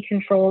safety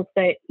controls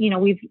that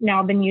we've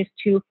now been used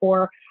to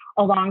for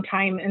a long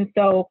time. And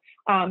so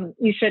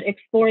you should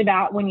explore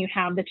that when you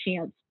have the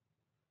chance.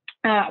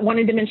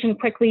 Wanted to mention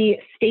quickly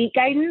state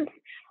guidance.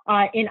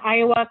 In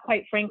Iowa,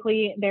 quite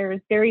frankly, there's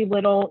very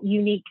little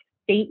unique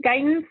state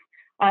guidance.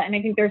 And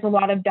I think there's a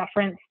lot of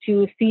deference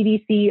to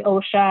CDC,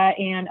 OSHA,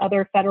 and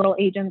other federal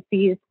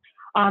agencies.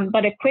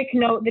 But a quick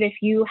note that if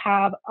you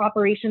have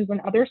operations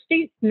in other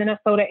states,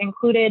 Minnesota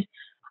included,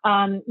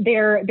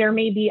 there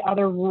may be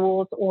other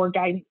rules or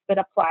guidance that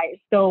applies.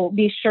 So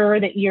be sure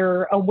that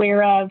you're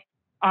aware of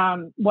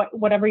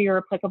whatever your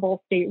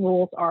applicable state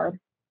rules are.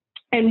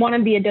 And one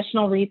of the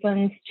additional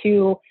reasons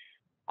to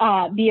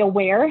be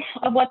aware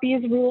of what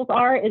these rules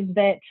are is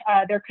that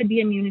there could be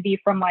immunity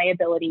from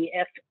liability.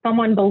 If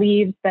someone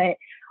believes that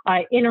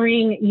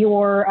entering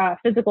your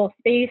physical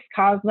space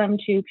caused them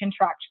to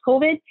contract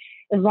COVID,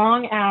 as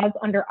long as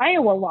under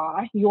Iowa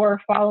law,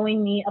 you're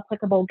following the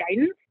applicable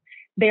guidance,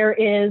 there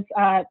is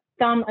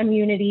some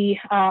immunity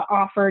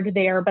offered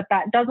there, but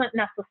that doesn't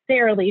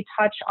necessarily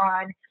touch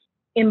on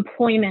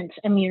employment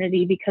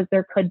immunity because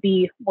there could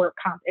be work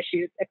comp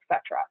issues,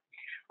 etc.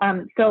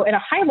 So at a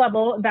high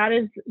level,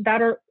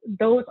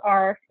 those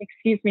are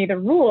the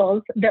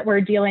rules that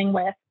we're dealing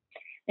with.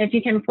 If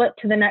you can flip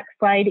to the next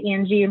slide,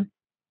 Angie.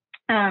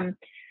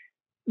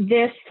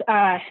 This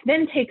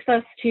then takes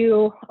us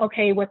to,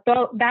 okay, with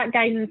that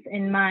guidance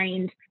in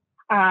mind,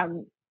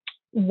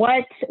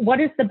 what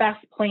is the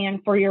best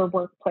plan for your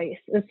workplace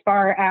as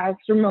far as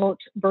remote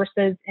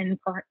versus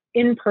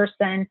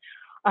in-person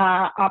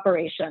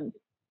operations?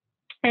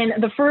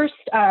 And the first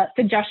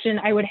suggestion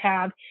I would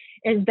have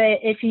is that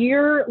if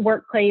your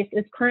workplace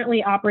is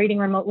currently operating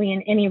remotely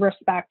in any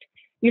respect,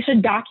 you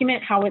should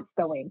document how it's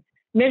going.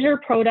 Measure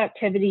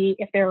productivity.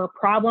 If there are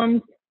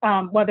problems,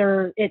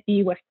 whether it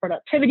be with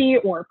productivity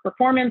or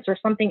performance or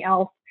something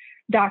else,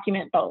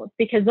 document those,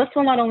 because this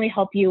will not only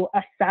help you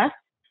assess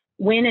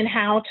when and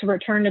how to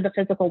return to the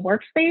physical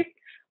workspace,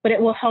 but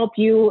it will help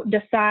you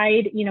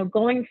decide,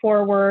 going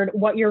forward,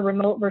 what your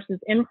remote versus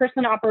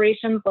in-person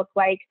operations look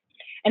like,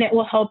 and it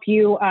will help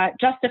you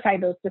justify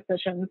those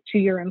decisions to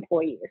your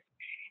employees.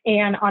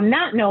 And on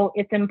that note,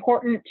 it's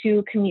important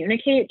to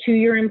communicate to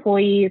your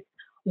employees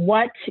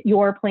what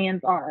your plans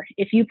are.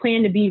 If you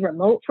plan to be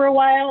remote for a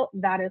while,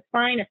 that is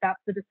fine if that's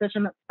the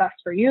decision that's best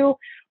for you,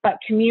 but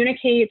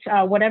communicate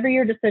whatever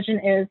your decision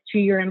is to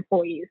your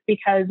employees,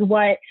 because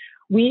what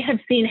we have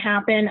seen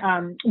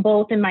happen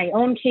both in my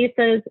own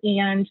cases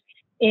and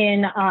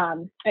in,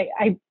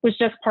 I was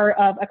just part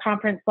of a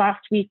conference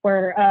last week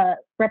where a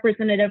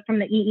representative from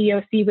the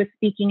EEOC was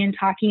speaking and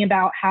talking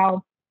about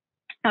how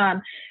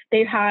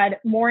they've had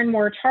more and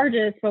more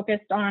charges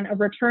focused on a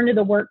return to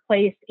the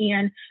workplace.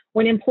 And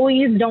when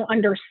employees don't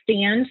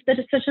understand the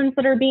decisions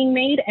that are being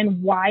made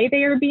and why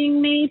they are being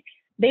made,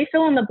 they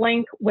fill in the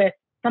blank with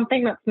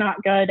something that's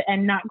not good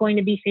and not going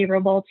to be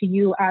favorable to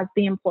you as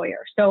the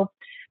employer. So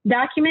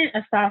document,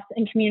 assess,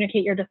 and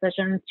communicate your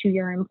decisions to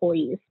your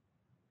employees.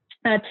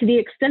 To the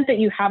extent that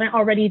you haven't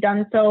already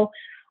done so,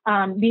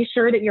 be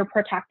sure that you're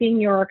protecting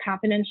your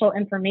confidential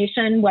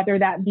information, whether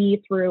that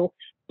be through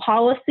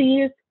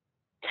policies,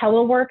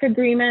 telework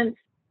agreements,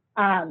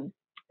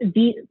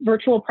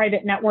 virtual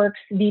private networks,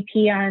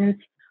 VPNs,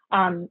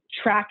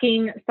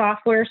 tracking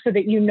software so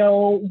that you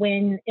know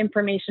when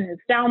information is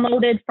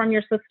downloaded from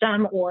your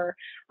system or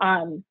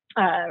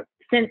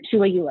sent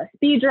to a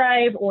USB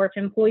drive, or if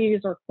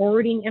employees are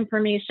forwarding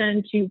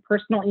information to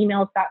personal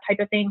emails, that type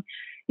of thing.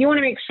 You want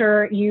to make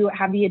sure you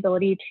have the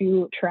ability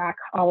to track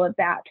all of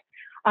that.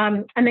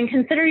 And then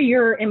consider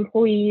your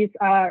employees'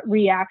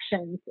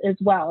 reactions as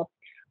well.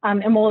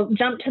 And we'll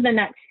jump to the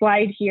next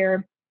slide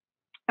here.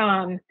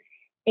 And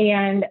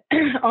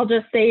I'll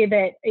just say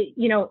that,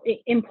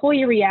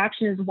 employee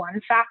reaction is one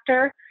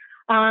factor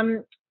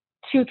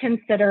to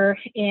consider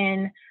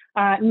in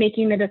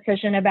making the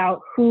decision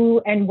about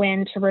who and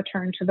when to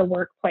return to the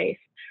workplace.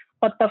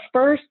 But the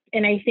first,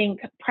 and I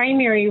think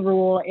primary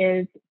rule,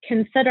 is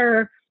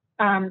consider,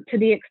 to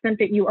the extent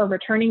that you are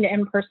returning to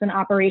in-person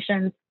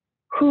operations,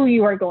 who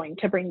you are going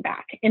to bring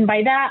back. And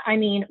by that, I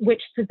mean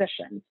which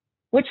positions.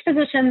 Which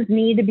positions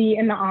need to be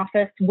in the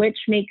office, which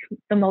make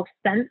the most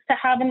sense to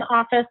have in the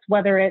office,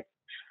 whether it's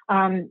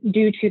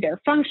due to their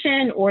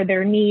function or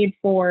their need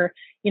for,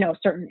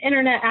 certain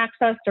internet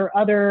access or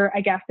other,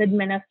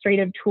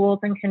 administrative tools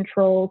and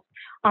controls.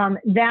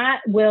 That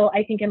will,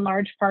 I think, in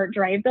large part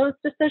drive those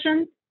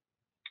decisions.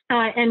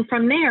 And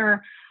from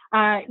there,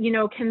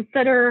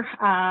 consider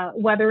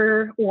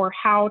whether or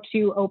how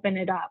to open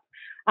it up.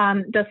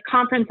 This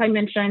conference I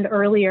mentioned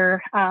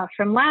earlier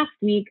from last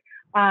week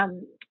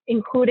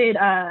included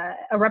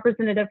a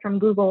representative from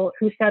Google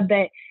who said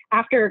that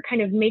after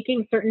kind of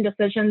making certain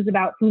decisions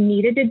about who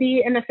needed to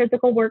be in the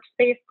physical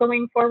workspace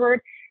going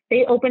forward,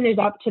 they opened it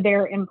up to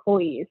their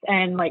employees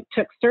and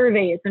took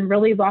surveys and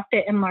really left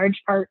it in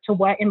large part to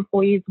what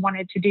employees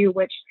wanted to do,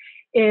 which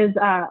is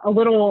a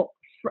little,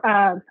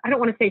 I don't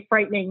want to say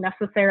frightening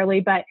necessarily,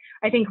 but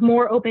I think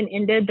more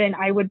open-ended than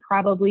I would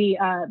probably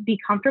be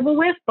comfortable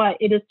with, but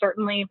it is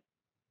certainly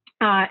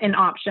an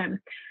option.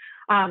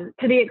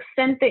 To the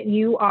extent that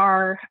you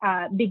are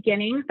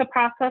beginning the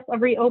process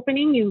of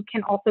reopening, you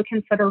can also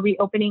consider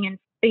reopening in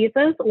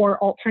phases or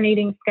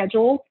alternating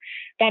schedules.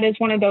 That is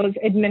one of those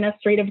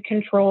administrative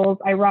controls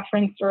I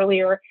referenced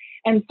earlier,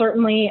 and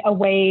certainly a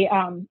way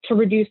to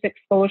reduce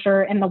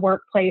exposure in the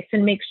workplace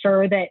and make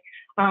sure that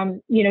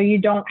you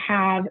don't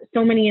have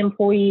so many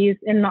employees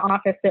in the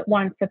office at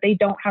once that they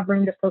don't have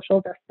room to social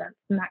distance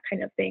and that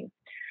kind of thing.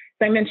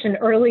 As I mentioned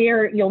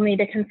earlier, you'll need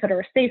to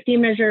consider safety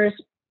measures,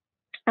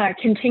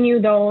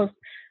 continue those,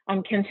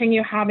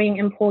 continue having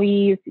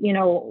employees,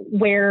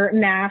 wear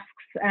masks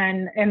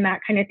and that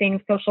kind of thing,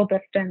 social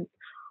distance,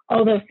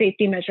 all those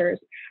safety measures.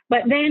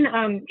 But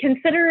then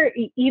consider,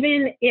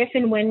 even if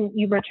and when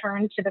you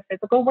return to the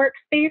physical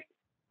workspace,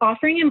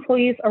 offering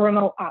employees a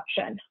remote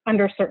option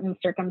under certain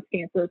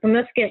circumstances. And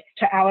this gets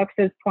to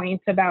Alex's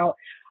point about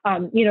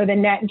the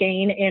net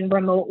gain in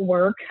remote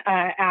work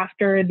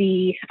after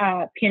the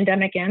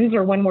pandemic ends,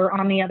 or when we're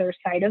on the other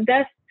side of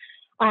this.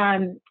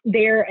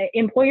 Their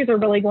employees are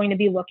really going to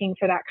be looking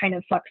for that kind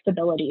of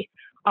flexibility.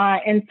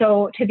 And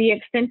so to the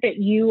extent that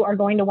you are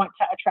going to want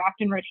to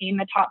attract and retain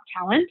the top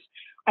talent,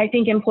 I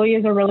think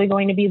employees are really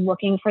going to be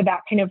looking for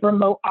that kind of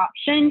remote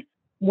option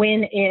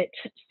when it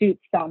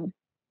suits them.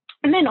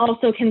 And then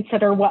also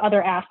consider what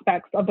other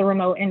aspects of the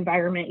remote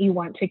environment you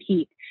want to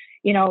keep.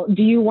 Do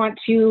you want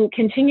to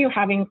continue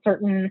having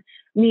certain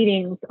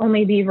meetings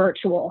only be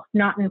virtual,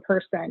 not in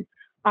person?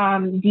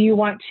 Do you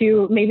want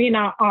to maybe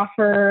not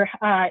offer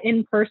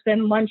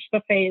in-person lunch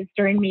buffets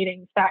during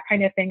meetings, that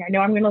kind of thing? I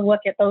know I'm going to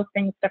look at those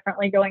things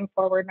differently going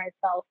forward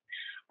myself.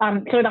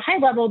 So at a high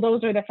level,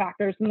 those are the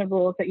factors and the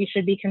rules that you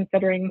should be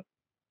considering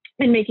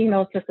in making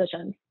those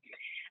decisions.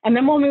 And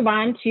then we'll move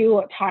on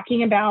to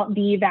talking about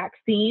the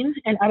vaccine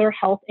and other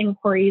health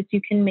inquiries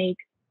you can make.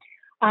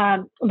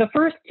 The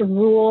first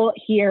rule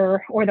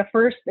here, or the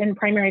first and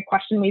primary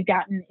question we've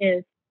gotten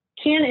is,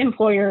 can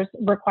employers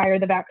require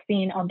the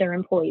vaccine of their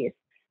employees?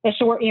 The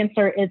short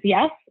answer is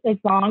yes, as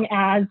long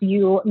as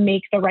you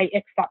make the right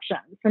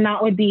exceptions. And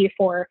that would be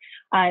for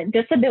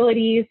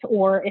disabilities,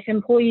 or if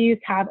employees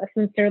have a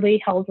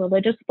sincerely held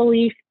religious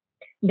belief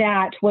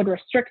that would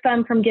restrict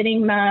them from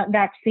getting the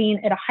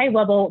vaccine. At a high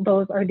level,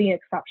 those are the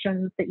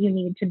exceptions that you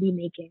need to be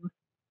making.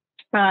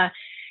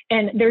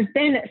 And there's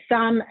been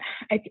some,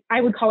 I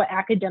would call it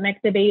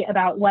academic debate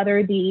about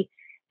whether the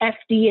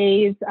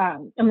FDA's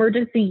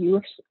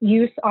emergency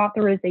use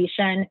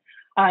authorization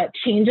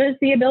changes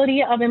the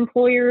ability of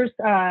employers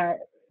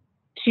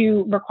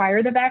to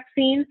require the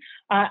vaccine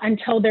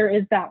until there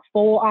is that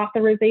full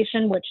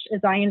authorization, which, as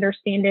I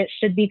understand it,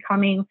 should be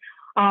coming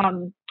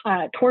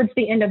towards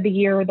the end of the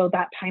year, though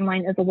that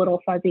timeline is a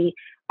little fuzzy.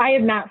 I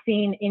have not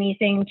seen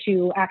anything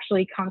to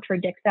actually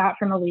contradict that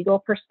from a legal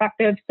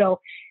perspective. So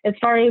as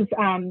far as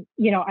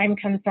I'm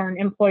concerned,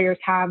 employers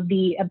have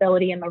the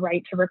ability and the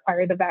right to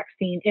require the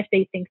vaccine if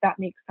they think that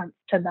makes sense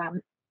to them.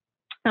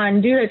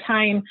 And due to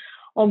time,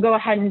 I'll go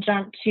ahead and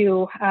jump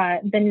to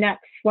the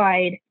next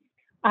slide.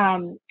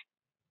 And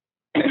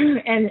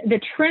the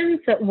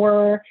trends that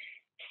we're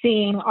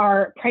seeing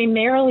are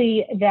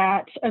primarily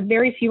that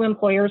very few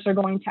employers are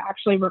going to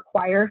actually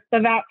require the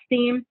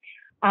vaccine,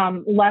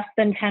 less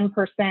than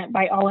 10%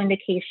 by all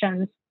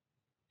indications.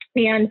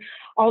 And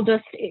I'll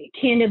just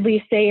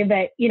candidly say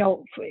that,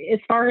 as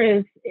far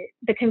as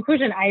the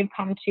conclusion I've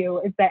come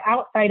to is that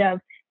outside of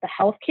the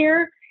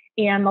healthcare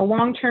and the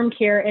long-term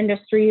care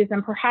industries,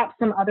 and perhaps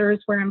some others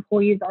where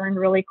employees are in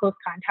really close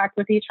contact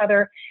with each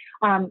other,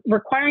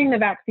 requiring the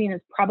vaccine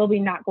is probably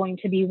not going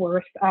to be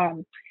worth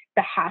the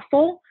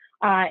hassle.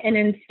 And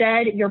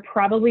instead, you're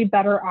probably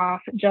better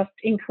off just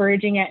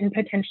encouraging it and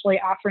potentially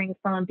offering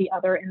some of the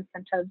other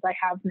incentives I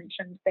have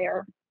mentioned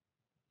there.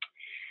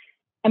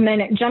 And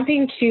then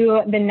jumping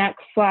to the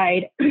next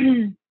slide,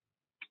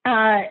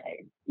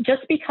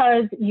 just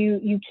because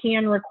you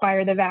can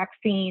require the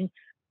vaccine,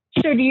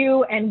 should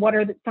you, and what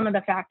are some of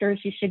the factors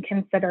you should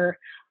consider?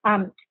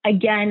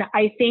 Again,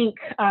 I think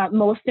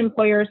most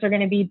employers are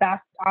going to be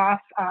best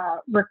off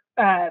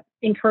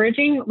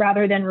encouraging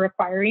rather than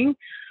requiring,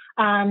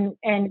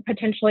 and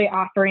potentially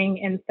offering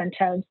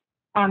incentives.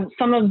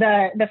 Some of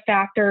the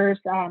factors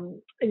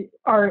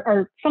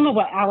are some of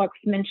what Alex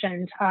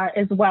mentioned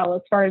as well,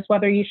 as far as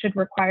whether you should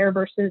require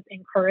versus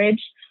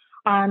encourage.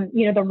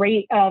 The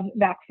rate of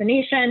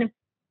vaccination,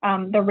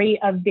 the rate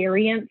of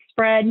variant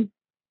spread.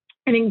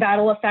 I think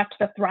that'll affect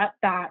the threat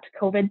that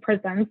COVID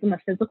presents in the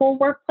physical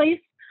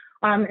workplace.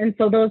 And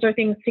so those are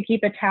things to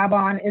keep a tab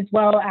on, as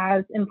well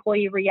as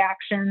employee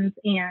reactions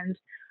and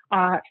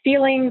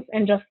feelings,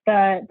 and just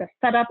the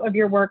setup of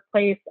your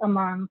workplace,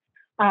 among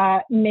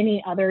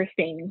many other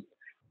things.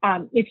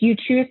 If you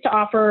choose to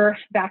offer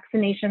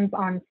vaccinations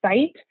on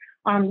site,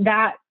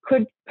 that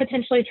could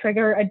potentially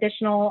trigger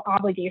additional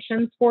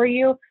obligations for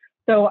you.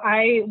 So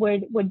I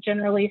would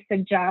generally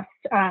suggest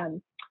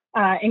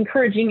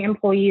encouraging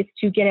employees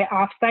to get it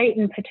off-site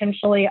and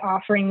potentially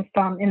offering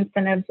some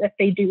incentives if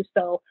they do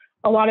so.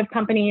 A lot of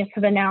companies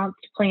have announced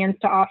plans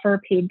to offer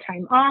paid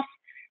time off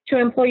to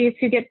employees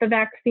who get the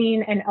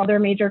vaccine, and other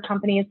major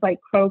companies like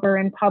Kroger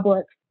and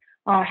Publix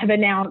have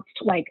announced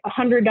like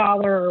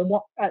 $100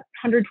 or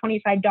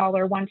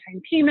 $125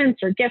 one-time payments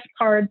or gift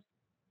cards.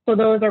 So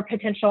those are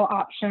potential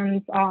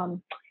options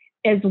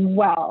as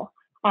well.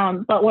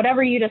 But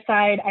whatever you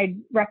decide, I'd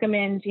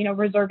recommend,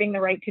 reserving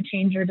the right to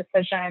change your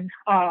decision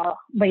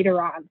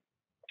later on.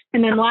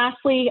 And then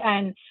lastly,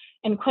 and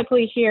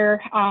quickly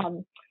here,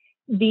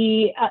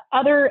 the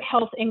other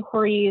health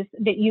inquiries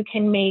that you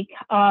can make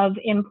of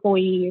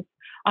employees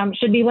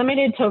should be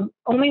limited to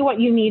only what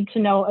you need to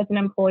know as an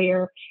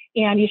employer,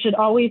 and you should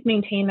always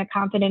maintain the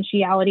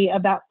confidentiality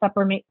of that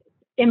separate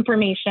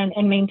information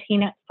and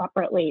maintain it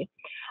separately.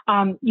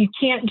 You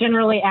can't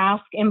generally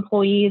ask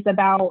employees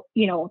about,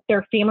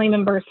 their family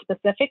members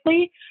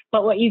specifically,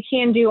 but what you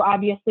can do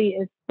obviously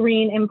is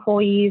screen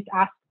employees,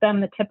 ask them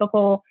the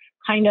typical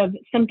kind of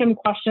symptom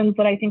questions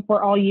that I think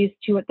we're all used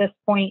to at this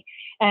point,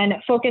 and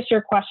focus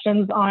your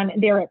questions on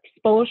their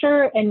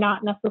exposure and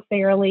not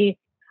necessarily,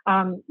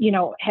 do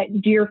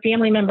your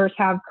family members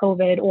have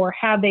COVID or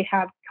have they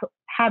had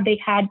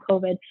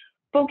COVID?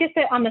 Focus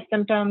it on the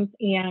symptoms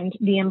and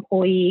the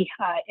employee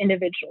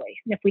individually.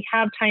 And if we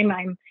have time,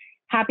 I'm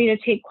happy to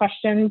take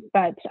questions,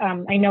 but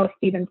I know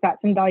Stephen's got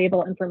some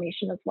valuable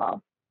information as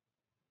well.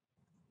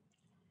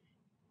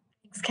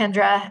 Thanks,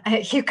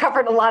 Kendra. You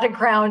covered a lot of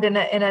ground in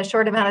a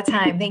short amount of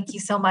time. Thank you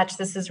so much.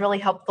 This is really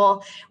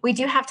helpful. We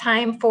do have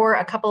time for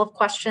a couple of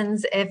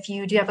questions. If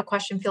you do have a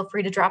question, feel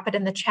free to drop it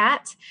in the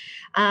chat.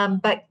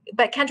 But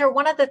Kendra,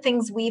 one of the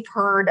things we've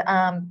heard,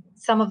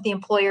 some of the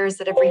employers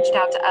that have reached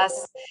out to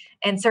us,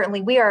 and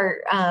certainly we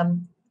are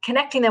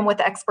connecting them with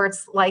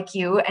experts like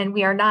you, and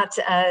we are not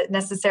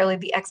necessarily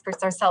the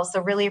experts ourselves. So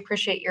really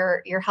appreciate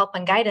your help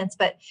and guidance.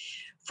 But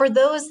for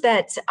those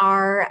that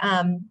are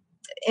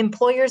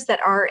employers that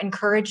are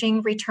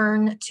encouraging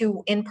return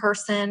to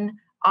in-person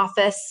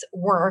office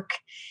work,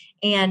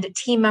 and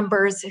team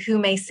members who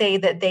may say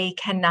that they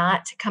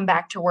cannot come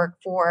back to work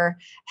for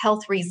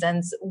health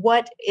reasons,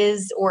 what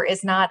is or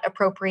is not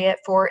appropriate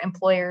for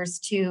employers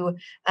to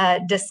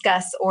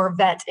discuss or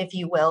vet, if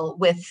you will,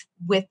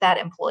 with that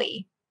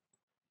employee?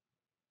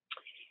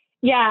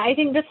 Yeah, I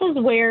think this is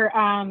where,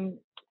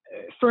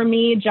 for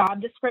me,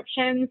 job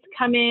descriptions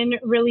come in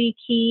really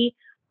key,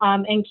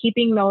 and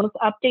keeping those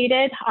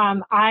updated.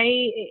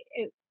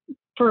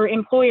 For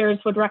employers,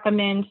 would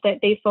recommend that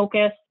they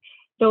focus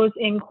those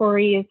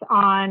inquiries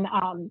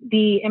on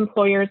the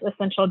employer's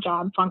essential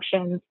job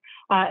functions,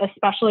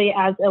 especially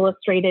as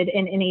illustrated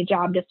in any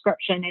job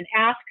description, and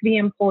ask the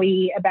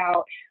employee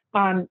about,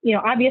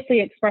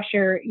 obviously express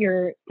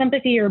your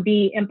sympathy or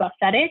be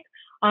empathetic,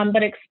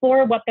 but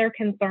explore what their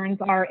concerns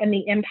are and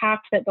the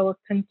impact that those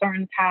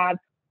concerns have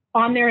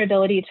on their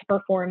ability to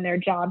perform their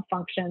job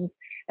functions.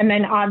 And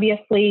then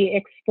obviously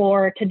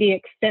explore to the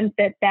extent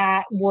that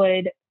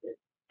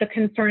the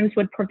concerns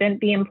would prevent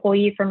the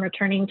employee from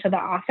returning to the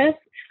office.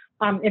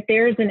 If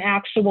there's an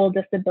actual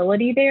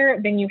disability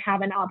there, then you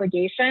have an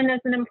obligation as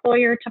an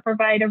employer to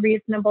provide a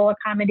reasonable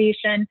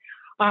accommodation.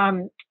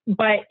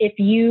 But if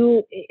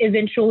you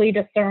eventually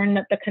discern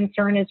that the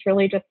concern is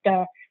really just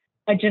a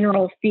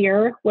general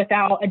fear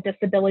without a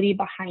disability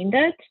behind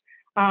it,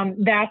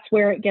 that's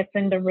where it gets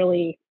into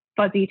really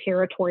fuzzy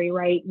territory,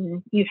 right?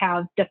 And you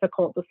have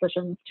difficult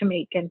decisions to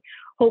make. And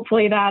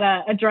hopefully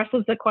that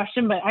addresses the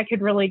question, but I could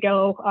really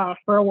go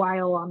for a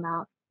while on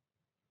that.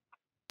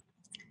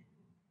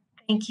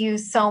 Thank you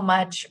so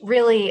much.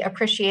 Really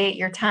appreciate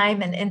your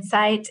time and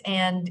insight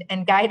and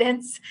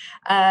guidance.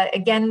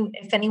 Again,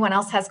 if anyone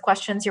else has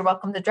questions, you're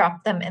welcome to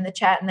drop them in the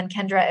chat. And then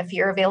Kendra, if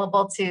you're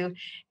available to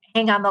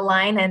hang on the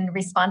line and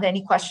respond to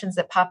any questions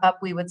that pop up,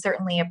 we would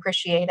certainly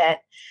appreciate it.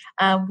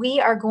 We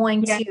are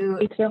going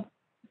to...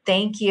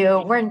 Thank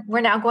you.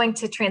 We're now going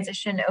to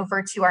transition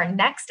over to our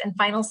next and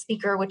final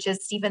speaker, which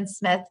is Stephen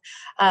Smith.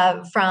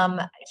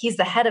 He's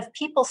the head of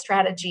people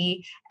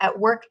strategy at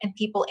Work and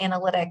People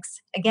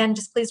Analytics. Again,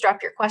 just please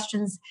drop your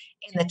questions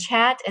in the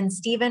chat. And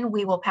Stephen,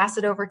 we will pass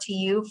it over to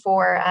you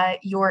for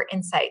your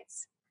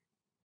insights.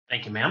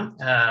 Thank you, ma'am.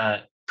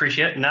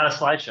 Appreciate it. Not a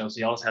slideshow, so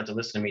you always have to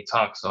listen to me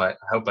talk. So I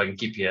hope I can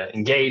keep you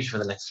engaged for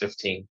the next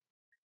 15.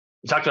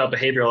 We talked about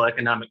behavioral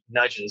economic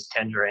nudges,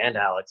 Kendra and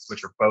Alex,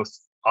 which are both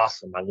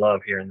awesome. I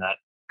love hearing that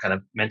kind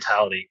of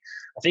mentality.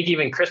 I think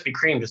even Krispy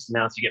Kreme just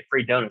announced you get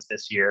free donuts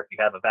this year if you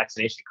have a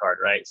vaccination card,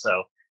 right?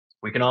 So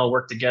we can all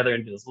work together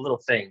and do those little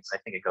things. I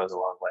think it goes a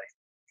long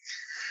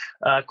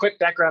way. Quick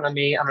background on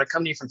me. I'm going to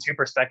come to you from two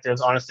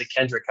perspectives. Honestly,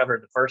 Kendra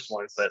covered the first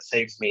one, so that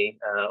saves me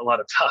a lot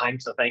of time.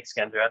 So thanks,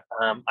 Kendra.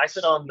 I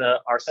sit on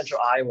our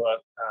Central Iowa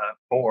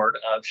board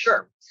of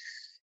SHRM.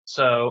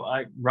 So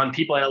I run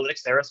people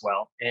analytics there as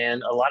well.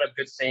 And a lot of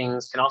good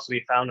things can also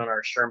be found on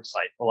our SHRM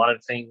site. A lot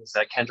of things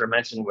that Kendra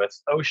mentioned with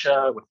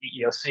OSHA, with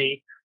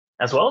EEOC,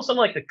 as well as some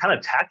like the kind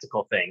of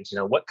tactical things,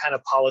 what kind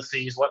of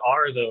policies, what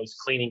are those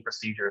cleaning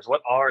procedures?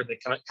 What are the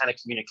kind of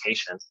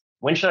communications?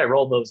 When should I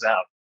roll those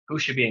out? Who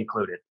should be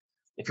included?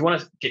 If you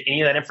want to get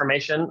any of that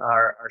information,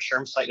 our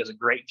SHRM site does a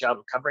great job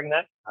of covering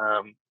that.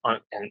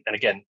 And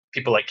again,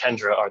 people like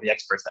Kendra are the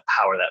experts that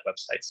power that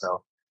website.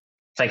 So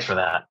thanks for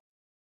that.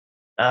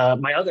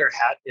 My other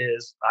hat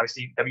is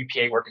obviously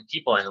WPA Work and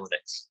People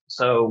Analytics.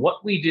 So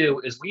what we do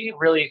is we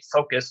really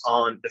focus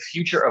on the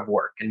future of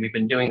work, and we've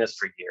been doing this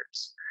for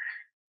years.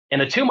 And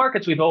the two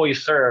markets we've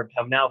always served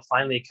have now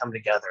finally come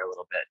together a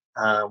little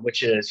bit,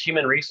 which is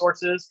human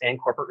resources and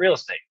corporate real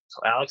estate.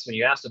 So Alex, when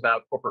you asked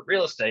about corporate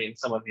real estate and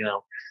some of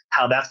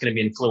how that's going to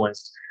be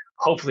influenced,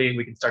 hopefully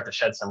we can start to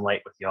shed some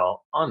light with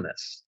y'all on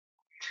this.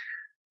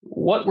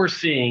 What we're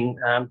seeing,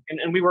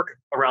 and we work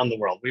around the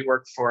world. We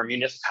work for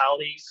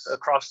municipalities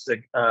across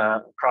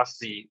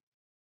the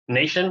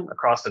nation,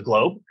 across the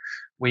globe.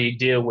 We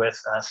deal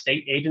with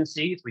state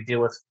agencies. We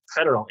deal with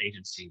federal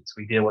agencies.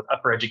 We deal with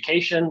upper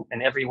education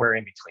and everywhere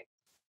in between.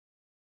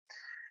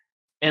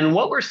 And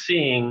what we're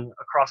seeing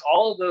across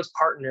all of those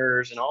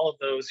partners and all of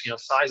those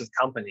size of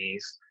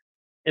companies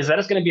is that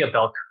it's going to be a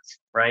bell curve,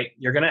 right?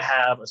 You're going to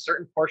have a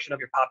certain portion of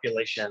your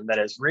population that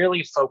is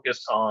really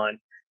focused on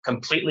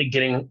completely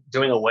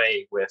doing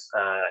away with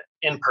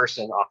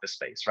in-person office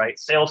space, right?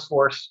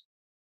 Salesforce,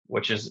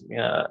 which is,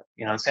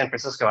 in San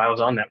Francisco, I was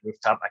on that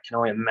rooftop. I can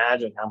only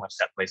imagine how much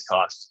that place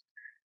costs.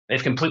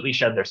 They've completely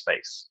shed their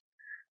space.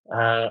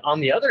 On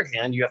the other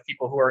hand, you have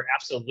people who are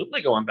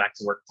absolutely going back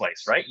to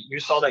workplace, right? You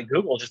saw that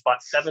Google just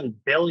bought $7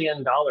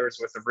 billion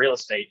worth of real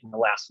estate in the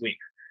last week.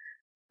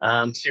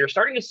 So you're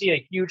starting to see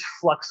a huge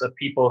flux of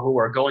people who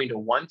are going to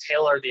one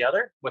tail or the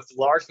other, with the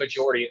large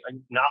majority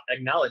not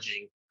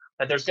acknowledging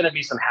that there's going to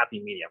be some happy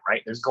medium,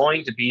 right? There's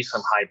going to be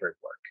some hybrid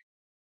work.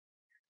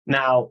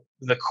 Now,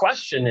 the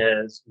question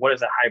is, what does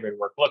that hybrid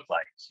work look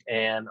like?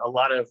 And a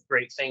lot of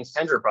great things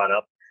Kendra brought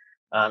up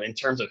in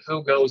terms of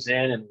who goes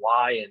in and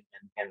why,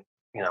 and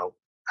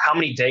how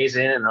many days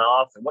in and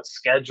off, and what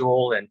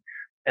schedule,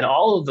 and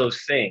all of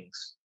those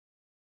things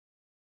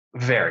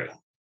vary.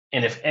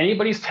 And if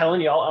anybody's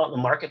telling you all out in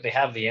the market they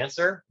have the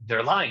answer,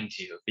 they're lying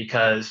to you,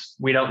 because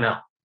we don't know.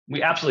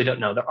 We absolutely don't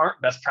know. There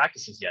aren't best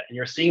practices yet. And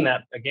you're seeing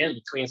that, again,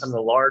 between some of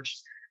the large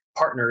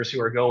partners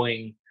who are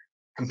going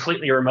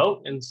completely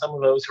remote and some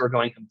of those who are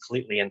going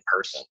completely in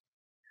person.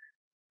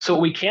 So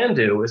what we can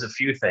do is a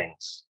few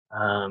things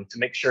to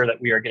make sure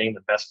that we are getting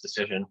the best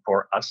decision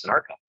for us and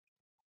our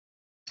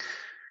company.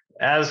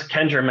 As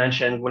Kendra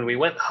mentioned, when we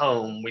went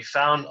home, we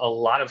found a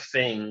lot of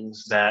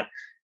things that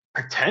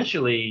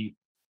potentially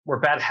were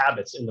bad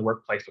habits in the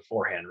workplace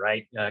beforehand,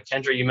 right?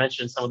 Kendra, you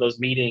mentioned some of those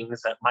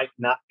meetings that might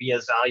not be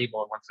as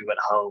valuable once we went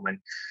home.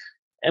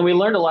 And we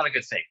learned a lot of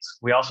good things.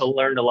 We also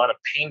learned a lot of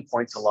pain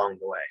points along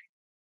the way.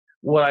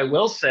 What I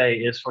will say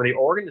is, for the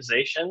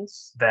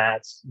organizations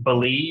that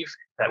believe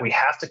that we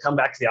have to come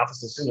back to the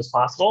office as soon as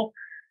possible,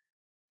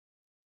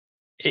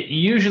 it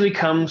usually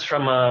comes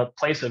from a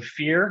place of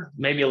fear,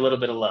 maybe a little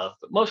bit of love,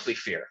 but mostly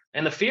fear.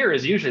 And the fear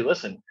is usually,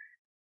 listen,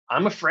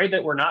 I'm afraid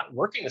that we're not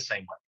working the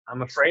same way.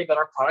 I'm afraid that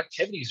our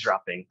productivity is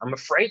dropping. I'm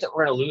afraid that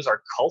we're going to lose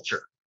our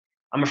culture.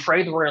 I'm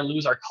afraid that we're going to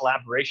lose our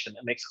collaboration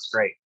that makes us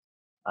great.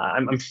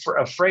 I'm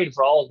afraid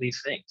for all of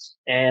these things.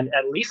 And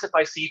at least if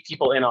I see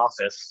people in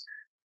office,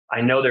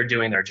 I know they're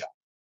doing their job.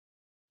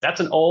 That's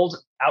an old,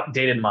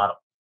 outdated model.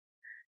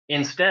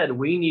 Instead,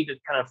 we need to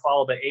kind of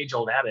follow the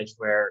age-old adage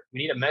where we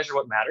need to measure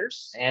what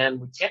matters,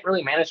 and we can't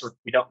really manage what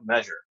we don't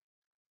measure.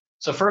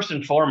 So first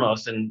and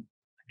foremost, and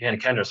again,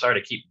 Kendra, sorry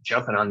to keep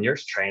jumping on your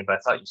train, but I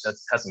thought you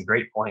had some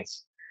great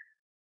points.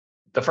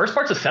 The first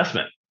part's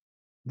assessment.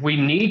 We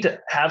need to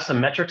have some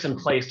metrics in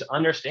place to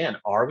understand,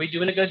 are we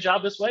doing a good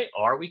job this way?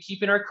 Are we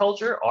keeping our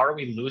culture? Are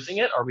we losing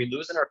it? Are we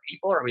losing our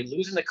people? Are we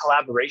losing the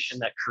collaboration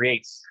that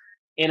creates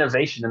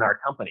innovation in our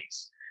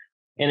companies?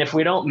 And if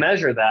we don't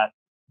measure that,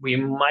 we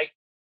might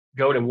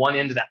go to one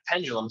end of that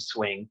pendulum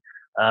swing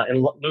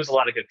and lose a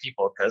lot of good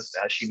people, because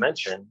as she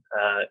mentioned,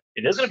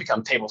 it is going to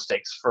become table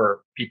stakes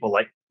for people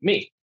like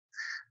me.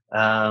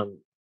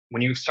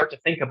 When you start to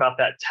think about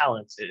that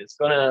talent, it's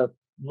going to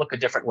look a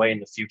different way in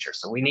the future.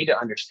 So we need to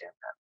understand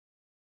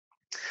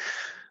that.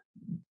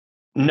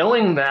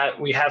 Knowing that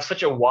we have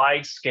such a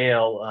wide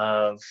scale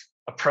of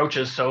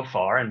approaches so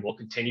far, and we'll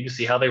continue to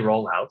see how they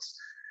roll out,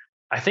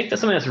 I think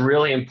that's something that's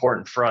really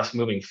important for us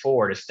moving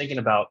forward, is thinking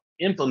about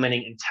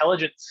implementing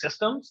intelligent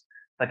systems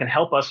that can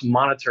help us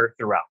monitor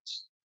throughout.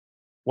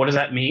 What does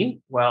that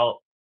mean?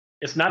 Well,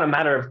 it's not a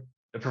matter of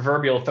the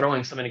proverbial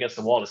throwing something against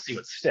the wall to see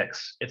what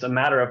sticks. It's a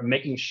matter of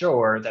making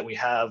sure that we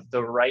have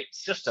the right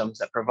systems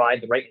that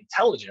provide the right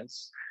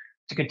intelligence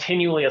to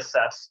continually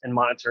assess and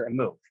monitor and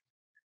move.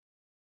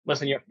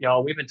 Listen,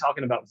 y'all, we've been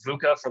talking about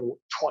VUCA for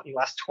the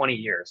last 20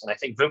 years, and I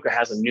think VUCA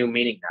has a new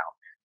meaning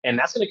now, and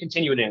that's going to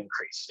continue to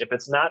increase. If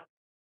it's not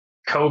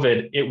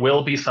COVID, it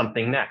will be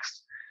something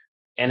next.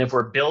 And if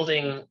we're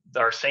building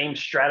our same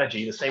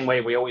strategy the same way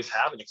we always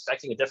have and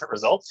expecting a different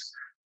results,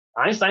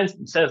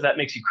 Einstein says that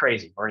makes you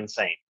crazy or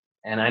insane.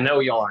 And I know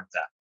y'all aren't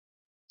that.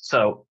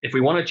 So if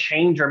we want to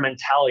change our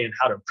mentality and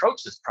how to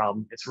approach this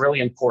problem, it's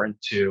really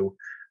important to,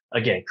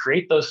 again,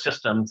 create those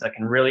systems that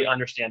can really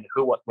understand the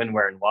who, what, when,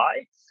 where, and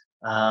why,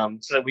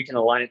 so that we can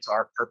align it to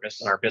our purpose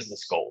and our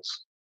business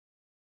goals.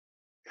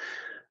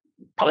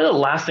 Probably the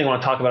last thing I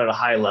want to talk about at a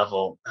high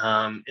level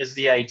is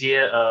the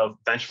idea of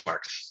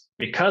benchmarks.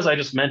 Because I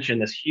just mentioned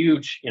this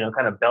huge,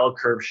 kind of bell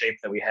curve shape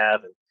that we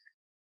have, and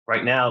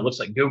Right now, it looks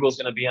like Google's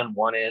going to be on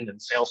one end and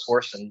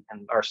Salesforce and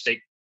our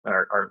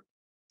our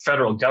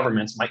federal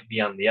governments might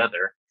be on the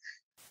other.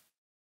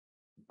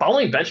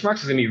 Following benchmarks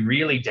is going to be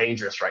really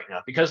dangerous right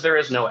now because there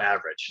is no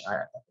average.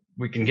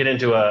 We can get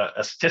into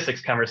a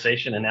statistics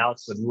conversation, and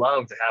Alex would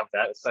love to have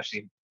that,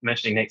 especially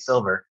mentioning Nate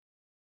Silver.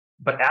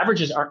 But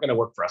averages aren't going to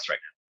work for us right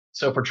now.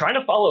 So if we're trying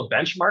to follow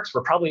benchmarks,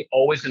 we're probably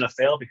always going to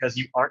fail because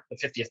you aren't the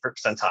 50th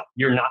percentile.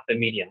 You're not the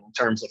median in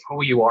terms of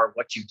who you are,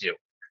 what you do.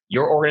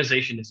 Your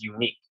organization is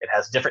unique. It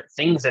has different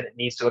things that it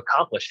needs to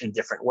accomplish in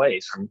different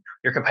ways from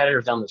your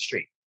competitors down the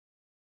street.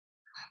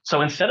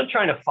 So instead of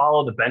trying to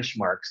follow the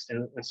benchmarks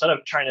and instead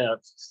of trying to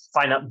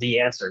find out the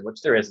answer,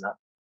 which there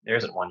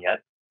isn't one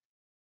yet,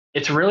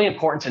 it's really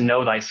important to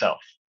know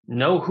thyself,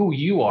 know who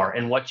you are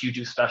and what you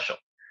do special.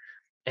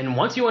 And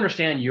once you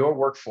understand your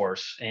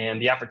workforce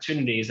and the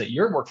opportunities that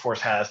your workforce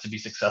has to be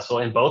successful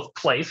in both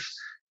place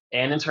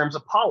and in terms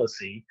of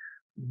policy,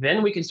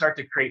 then we can start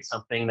to create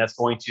something that's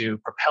going to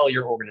propel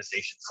your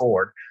organization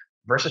forward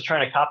versus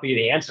trying to copy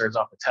the answers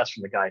off the test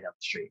from the guy down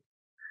the street.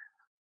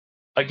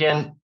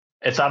 Again,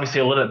 it's obviously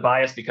a little bit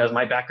biased because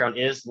my background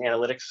is in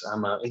analytics.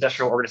 I'm an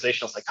industrial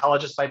organizational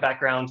psychologist by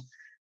background,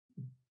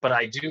 but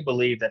I do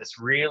believe that it's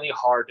really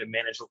hard to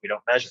manage what we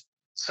don't measure.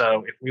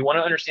 So if we want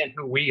to understand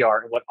who we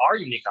are and what our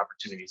unique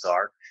opportunities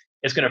are,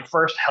 it's going to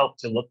first help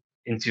to look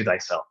into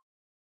thyself.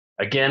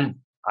 Again,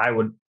 I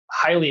would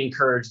highly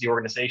encourage the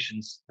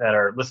organizations that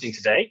are listening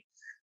today.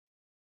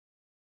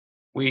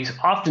 We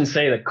often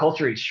say that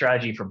culture eats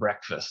strategy for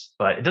breakfast,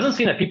 but it doesn't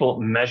seem that people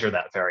measure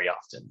that very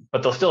often.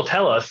 But they'll still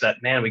tell us that,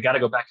 man, we got to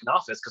go back in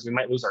office because we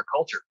might lose our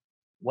culture.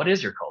 What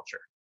is your culture?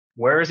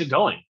 Where is it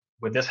going?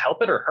 Would this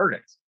help it or hurt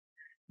it?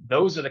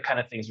 Those are the kind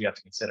of things we have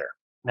to consider.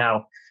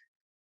 Now,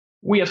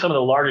 we have some of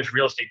the largest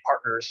real estate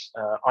partners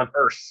on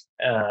earth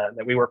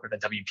that we work with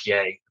at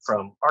WPA,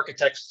 from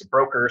architects to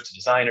brokers to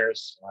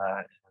designers.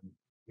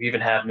 We even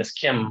have Miss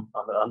Kim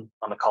on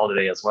the call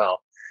today as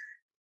well.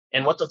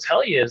 And what they'll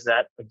tell you is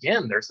that,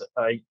 again, there's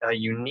a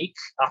unique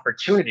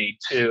opportunity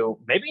to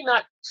maybe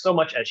not so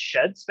much as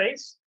shed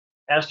space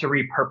as to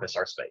repurpose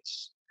our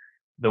space.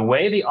 The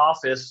way the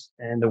office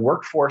and the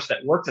workforce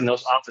that worked in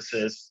those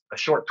offices a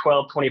short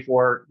 12,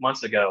 24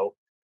 months ago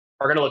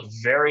are going to look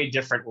very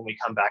different when we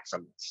come back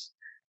from this.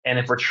 And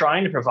if we're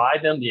trying to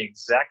provide them the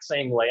exact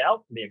same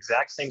layout, the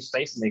exact same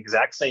space in the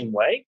exact same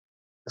way,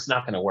 it's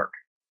not going to work.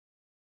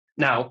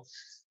 Now,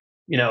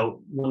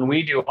 when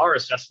we do our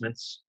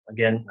assessments,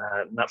 again,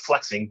 not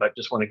flexing, but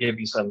just want to give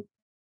you some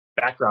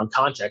background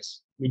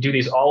context. We do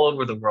these all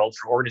over the world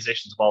for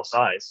organizations of all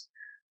size.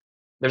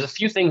 There's a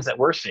few things that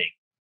we're seeing.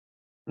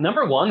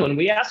 Number one, when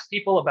we ask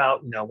people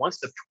about, once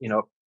the,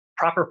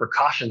 proper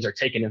precautions are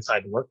taken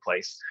inside the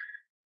workplace,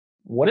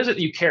 what is it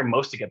that you care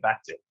most to get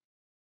back to?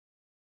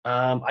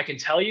 I can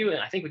tell you,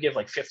 and I think we give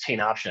like 15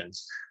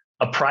 options.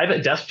 A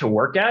private desk to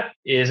work at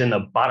is in the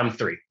bottom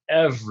 3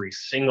 every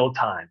single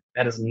time.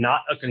 That is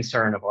not a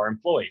concern of our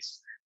employees.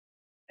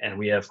 And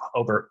we have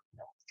over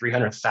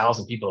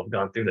 300,000 people have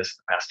gone through this in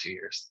the past 2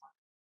 years.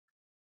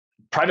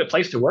 Private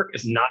place to work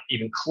is not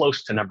even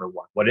close to number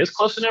 1. What is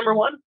close to number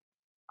 1?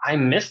 I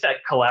miss that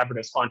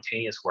collaborative,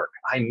 spontaneous work.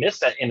 I miss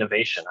that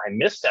innovation. I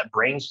miss that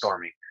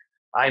brainstorming.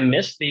 I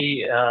miss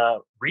the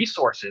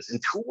resources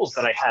and tools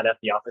that I had at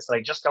the office that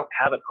I just don't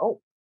have at home.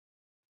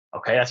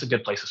 Okay, that's a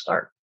good place to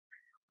start.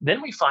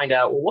 Then we find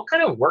out, well, what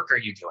kind of work are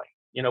you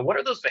doing? What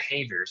are those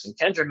behaviors? And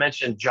Kendra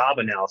mentioned job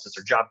analysis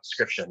or job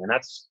description, and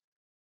that's,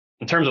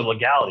 in terms of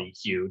legality,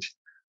 huge,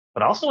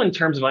 but also in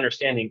terms of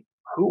understanding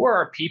who are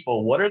our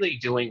people, what are they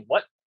doing,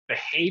 what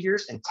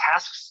behaviors and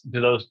tasks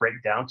do those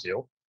break down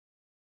to,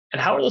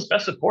 and how are those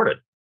best supported?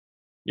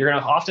 You're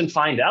going to often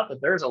find out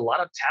that there's a lot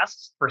of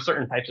tasks for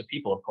certain types of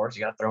people, of course.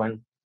 You got to throw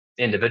in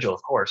the individual,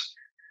 of course.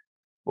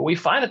 But we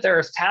find that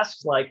there's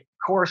tasks like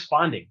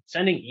corresponding,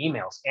 sending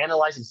emails,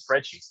 analyzing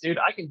spreadsheets. Dude,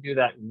 I can do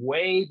that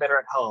way better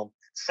at home,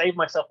 save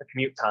myself the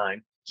commute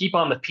time, keep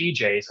on the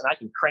PJs, and I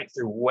can crank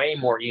through way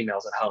more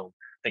emails at home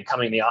than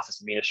coming in the office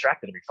and being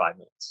distracted every 5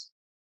 minutes.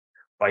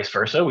 Vice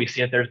versa, we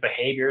see that there's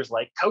behaviors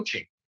like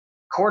coaching,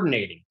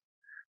 coordinating,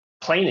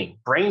 planning,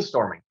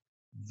 brainstorming.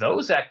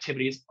 Those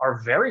activities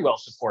are very well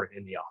supported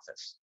in the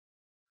office.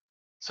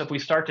 So if we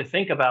start to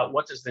think about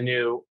what does the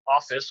new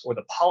office or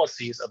the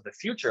policies of the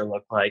future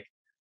look like,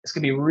 it's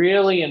going to be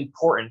really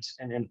important,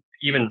 and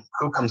even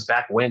who comes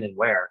back when and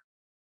where.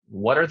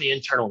 What are the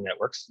internal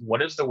networks?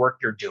 What is the work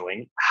you're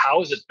doing?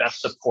 How is it best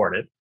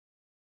supported?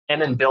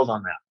 And then build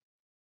on that.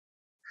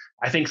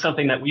 I think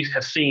something that we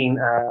have seen,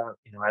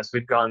 as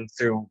we've gone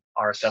through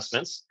our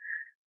assessments,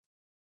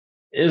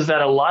 is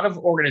that a lot of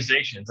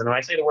organizations, and when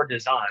I say the word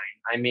design,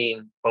 I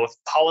mean both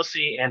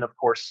policy and, of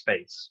course,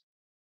 space.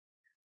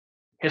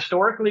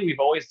 Historically, we've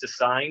always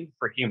designed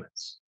for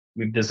humans.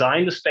 We've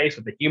designed the space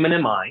with the human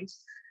in mind,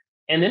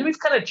 and then we've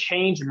kind of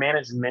changed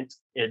management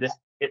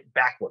it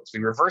backwards.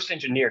 We reverse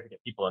engineer to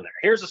get people in there.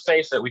 Here's a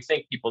space that we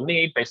think people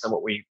need based on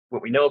what we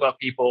know about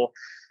people.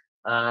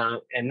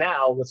 And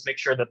now let's make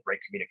sure that the right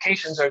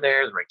communications are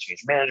there, the right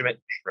change management,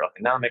 behavioral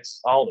economics,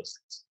 all those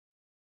things.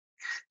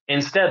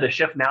 Instead, the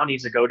shift now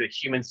needs to go to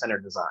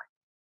human-centered design.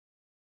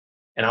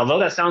 And although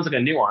that sounds like a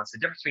nuance, the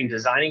difference between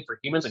designing for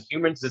humans and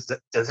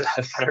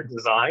human-centered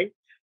design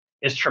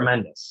is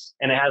tremendous.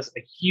 And it has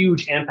a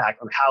huge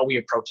impact on how we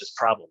approach this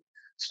problem,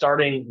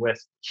 starting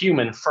with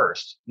human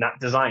first, not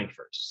design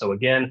first. So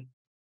again,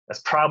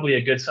 that's probably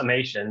a good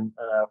summation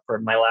for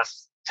my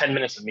last 10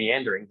 minutes of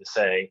meandering to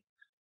say,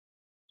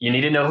 you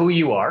need to know who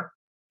you are.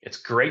 It's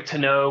great to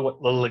know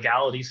what the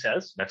legality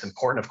says. That's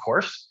important, of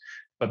course,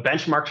 but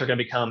benchmarks are going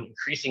to become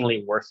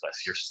increasingly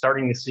worthless. You're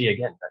starting to see,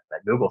 again,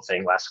 that Google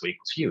thing last week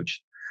was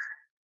huge.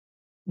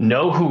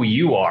 Know who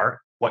you are,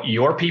 what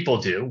your people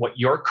do, what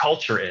your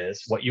culture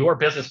is, what your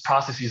business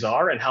processes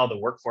are, and how the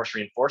workforce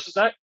reinforces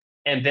that,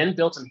 and then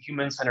build some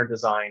human-centered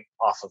design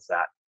off of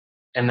that.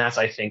 And that's,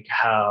 I think,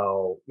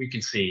 how we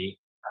can see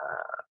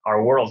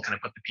our world kind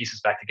of put the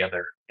pieces back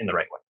together in the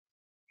right way.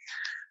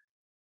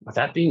 With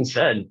that being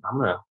said, I'm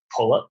going to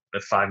pull up the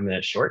 5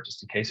 minutes short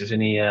just in case there's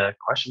any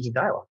questions or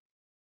dialogue.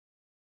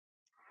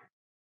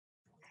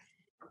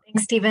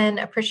 Thanks, Stephen.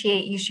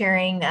 Appreciate you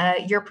sharing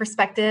your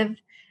perspective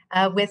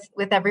with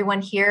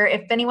everyone here.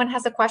 If anyone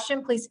has a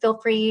question, please feel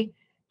free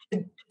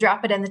to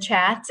drop it in the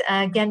chat.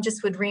 Again,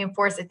 just would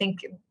reinforce, I think,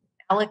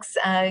 Alex,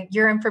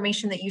 your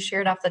information that you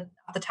shared off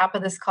the top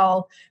of this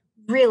call,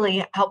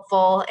 really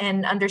helpful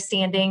in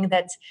understanding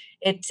that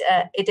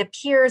it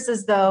appears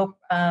as though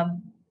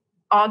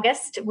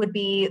August would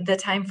be the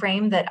time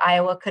frame that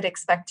Iowa could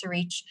expect to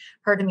reach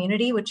herd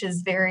immunity, which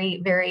is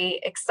very,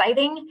 very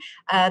exciting.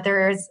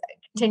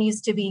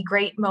 Continues to be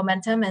great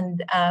momentum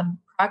and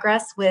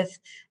progress with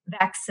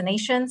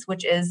vaccinations,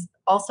 which is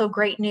also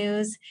great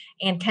news.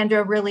 And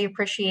Kendra, really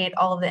appreciate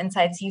all of the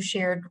insights you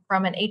shared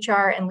from an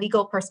HR and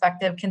legal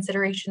perspective,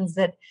 considerations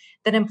that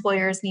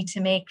employers need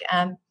to make.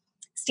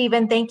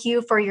 Stephen, thank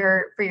you for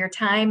your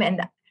time.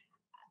 And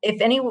if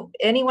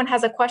anyone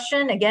has a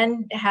question,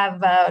 again,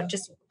 have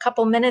just a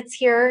couple minutes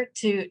here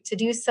to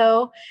do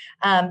so.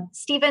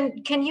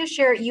 Stephen, can you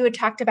share, you had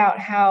talked about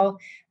how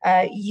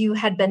you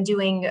had been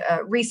doing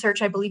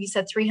research. I believe you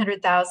said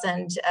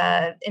 300,000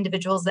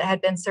 individuals that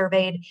had been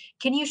surveyed.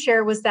 Can you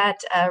share, was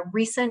that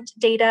recent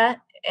data?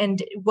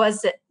 And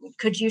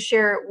could you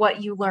share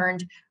what you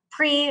learned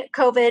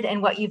pre-COVID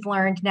and what you've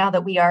learned now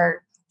that we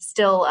are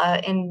still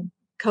in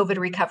COVID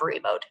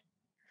recovery mode?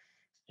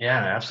 Yeah,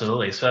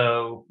 absolutely.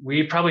 So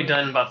we've probably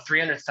done about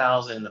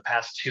 300,000 in the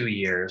past 2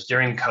 years.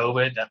 During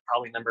COVID, that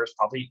number is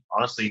probably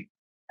honestly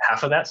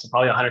half of that, so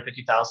probably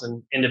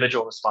 150,000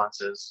 individual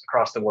responses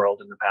across the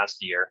world in the past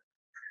year.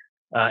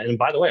 And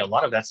by the way, a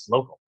lot of that's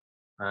local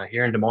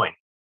here in Des Moines.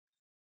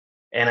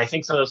 And I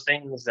think some of those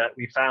things that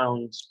we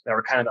found that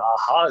were kind of the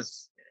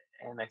ahas,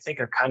 and I think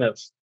are kind of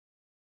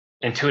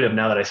intuitive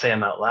now that I say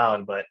them out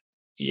loud, but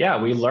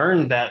yeah, we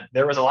learned that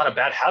there was a lot of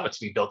bad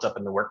habits we built up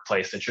in the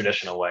workplace in a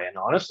traditional way. And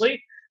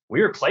honestly,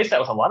 we replaced that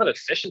with a lot of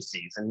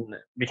efficiencies and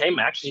became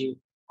actually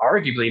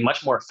arguably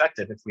much more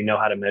effective if we know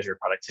how to measure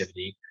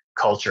productivity,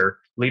 culture,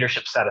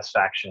 leadership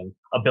satisfaction,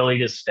 ability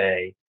to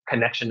stay,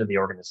 connection to the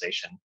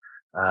organization,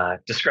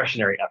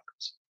 discretionary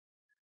efforts.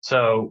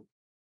 So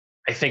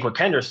I think what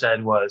Kendra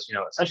said was,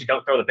 essentially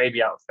don't throw the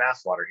baby out with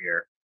bathwater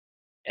here.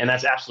 And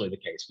that's absolutely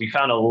the case. We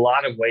found a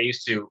lot of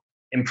ways to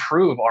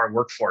improve our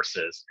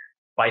workforces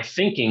by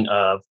thinking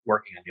of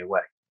working a new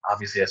way.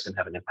 Obviously, that's going to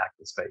have an impact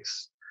in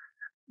space.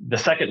 The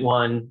second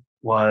one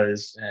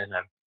was, and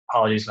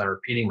apologies if I'm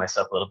repeating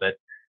myself a little bit,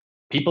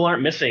 people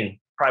aren't missing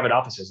private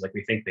offices like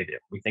we think they do.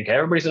 We think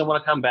everybody's going to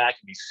want to come back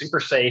and be super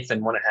safe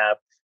and want to have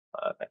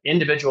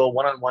individual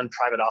one-on-one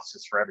private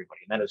offices for everybody.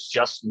 And that is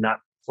just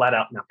flat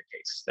out not the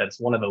case. That's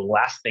one of the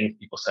last things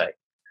people say.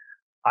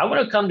 I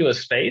want to come to a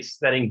space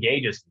that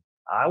engages me.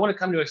 I want to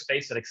come to a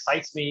space that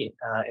excites me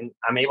and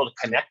I'm able to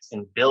connect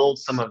and build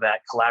some of that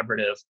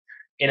collaborative,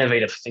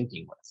 innovative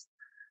thinking with.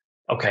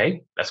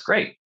 Okay, that's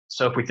great.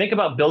 So if we think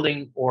about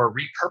building or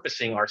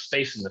repurposing our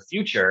space in the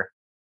future,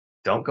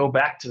 don't go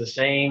back to the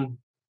same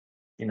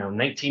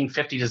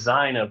 1950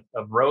 design of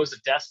rows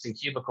of desks and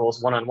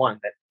cubicles one-on-one.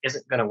 That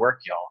isn't going to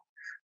work, y'all.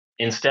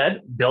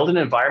 Instead, build an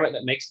environment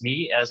that makes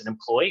me as an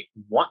employee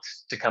want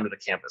to come to the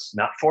campus,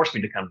 not force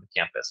me to come to the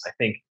campus. I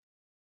think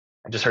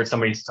I just heard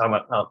somebody talking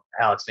about,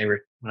 Alex, maybe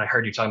when I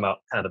heard you talking about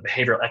kind of the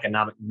behavioral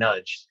economic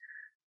nudge,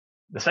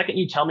 the second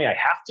you tell me I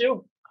have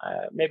to,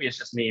 maybe it's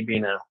just me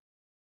being the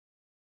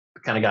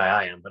kind of guy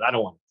I am, but I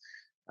don't want to.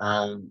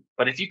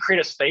 But if you create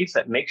a space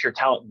that makes your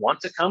talent want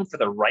to come for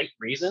the right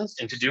reasons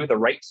and to do the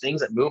right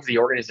things that move the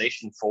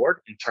organization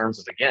forward in terms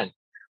of, again,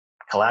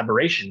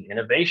 collaboration,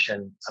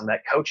 innovation, some of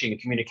that coaching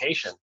and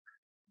communication,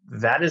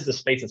 that is the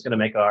space that's going to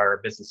make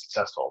our business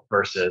successful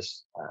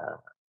versus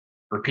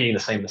repeating the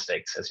same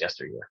mistakes as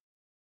yesteryear.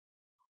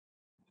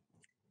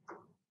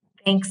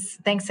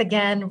 Thanks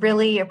again.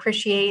 Really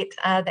appreciate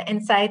the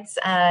insights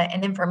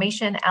and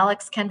information,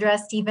 Alex, Kendra,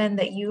 Stephen,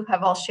 that you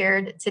have all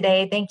shared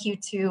today. Thank you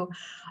to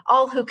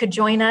all who could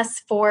join us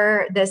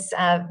for this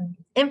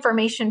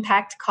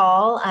information-packed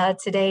call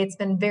today. It's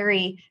been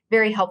very,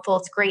 very helpful.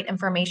 It's great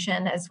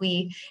information as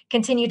we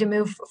continue to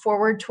move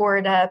forward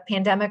toward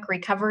pandemic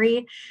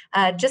recovery.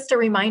 Just a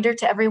reminder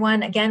to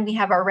everyone, again, we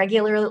have our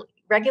regular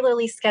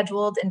regularly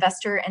scheduled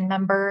investor and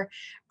member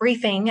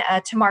briefing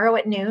tomorrow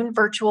at noon,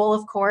 virtual,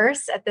 of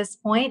course, at this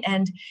point,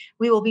 and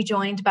we will be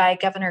joined by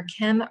Governor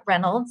Kim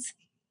Reynolds.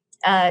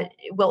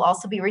 We'll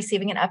also be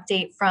receiving an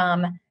update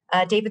from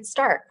David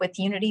Stark with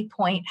Unity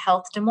Point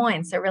Health Des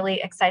Moines. So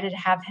really excited to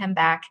have him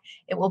back.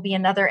 It will be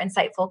another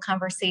insightful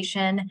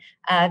conversation.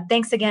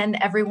 Thanks again,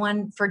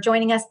 everyone, for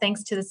joining us.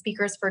 Thanks to the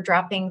speakers for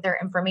dropping their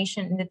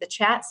information into the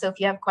chat. So if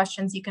you have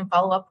questions, you can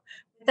follow up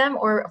with them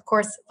or, of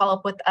course, follow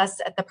up with us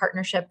at the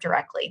partnership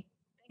directly.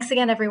 Thanks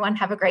again, everyone.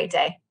 Have a great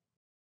day.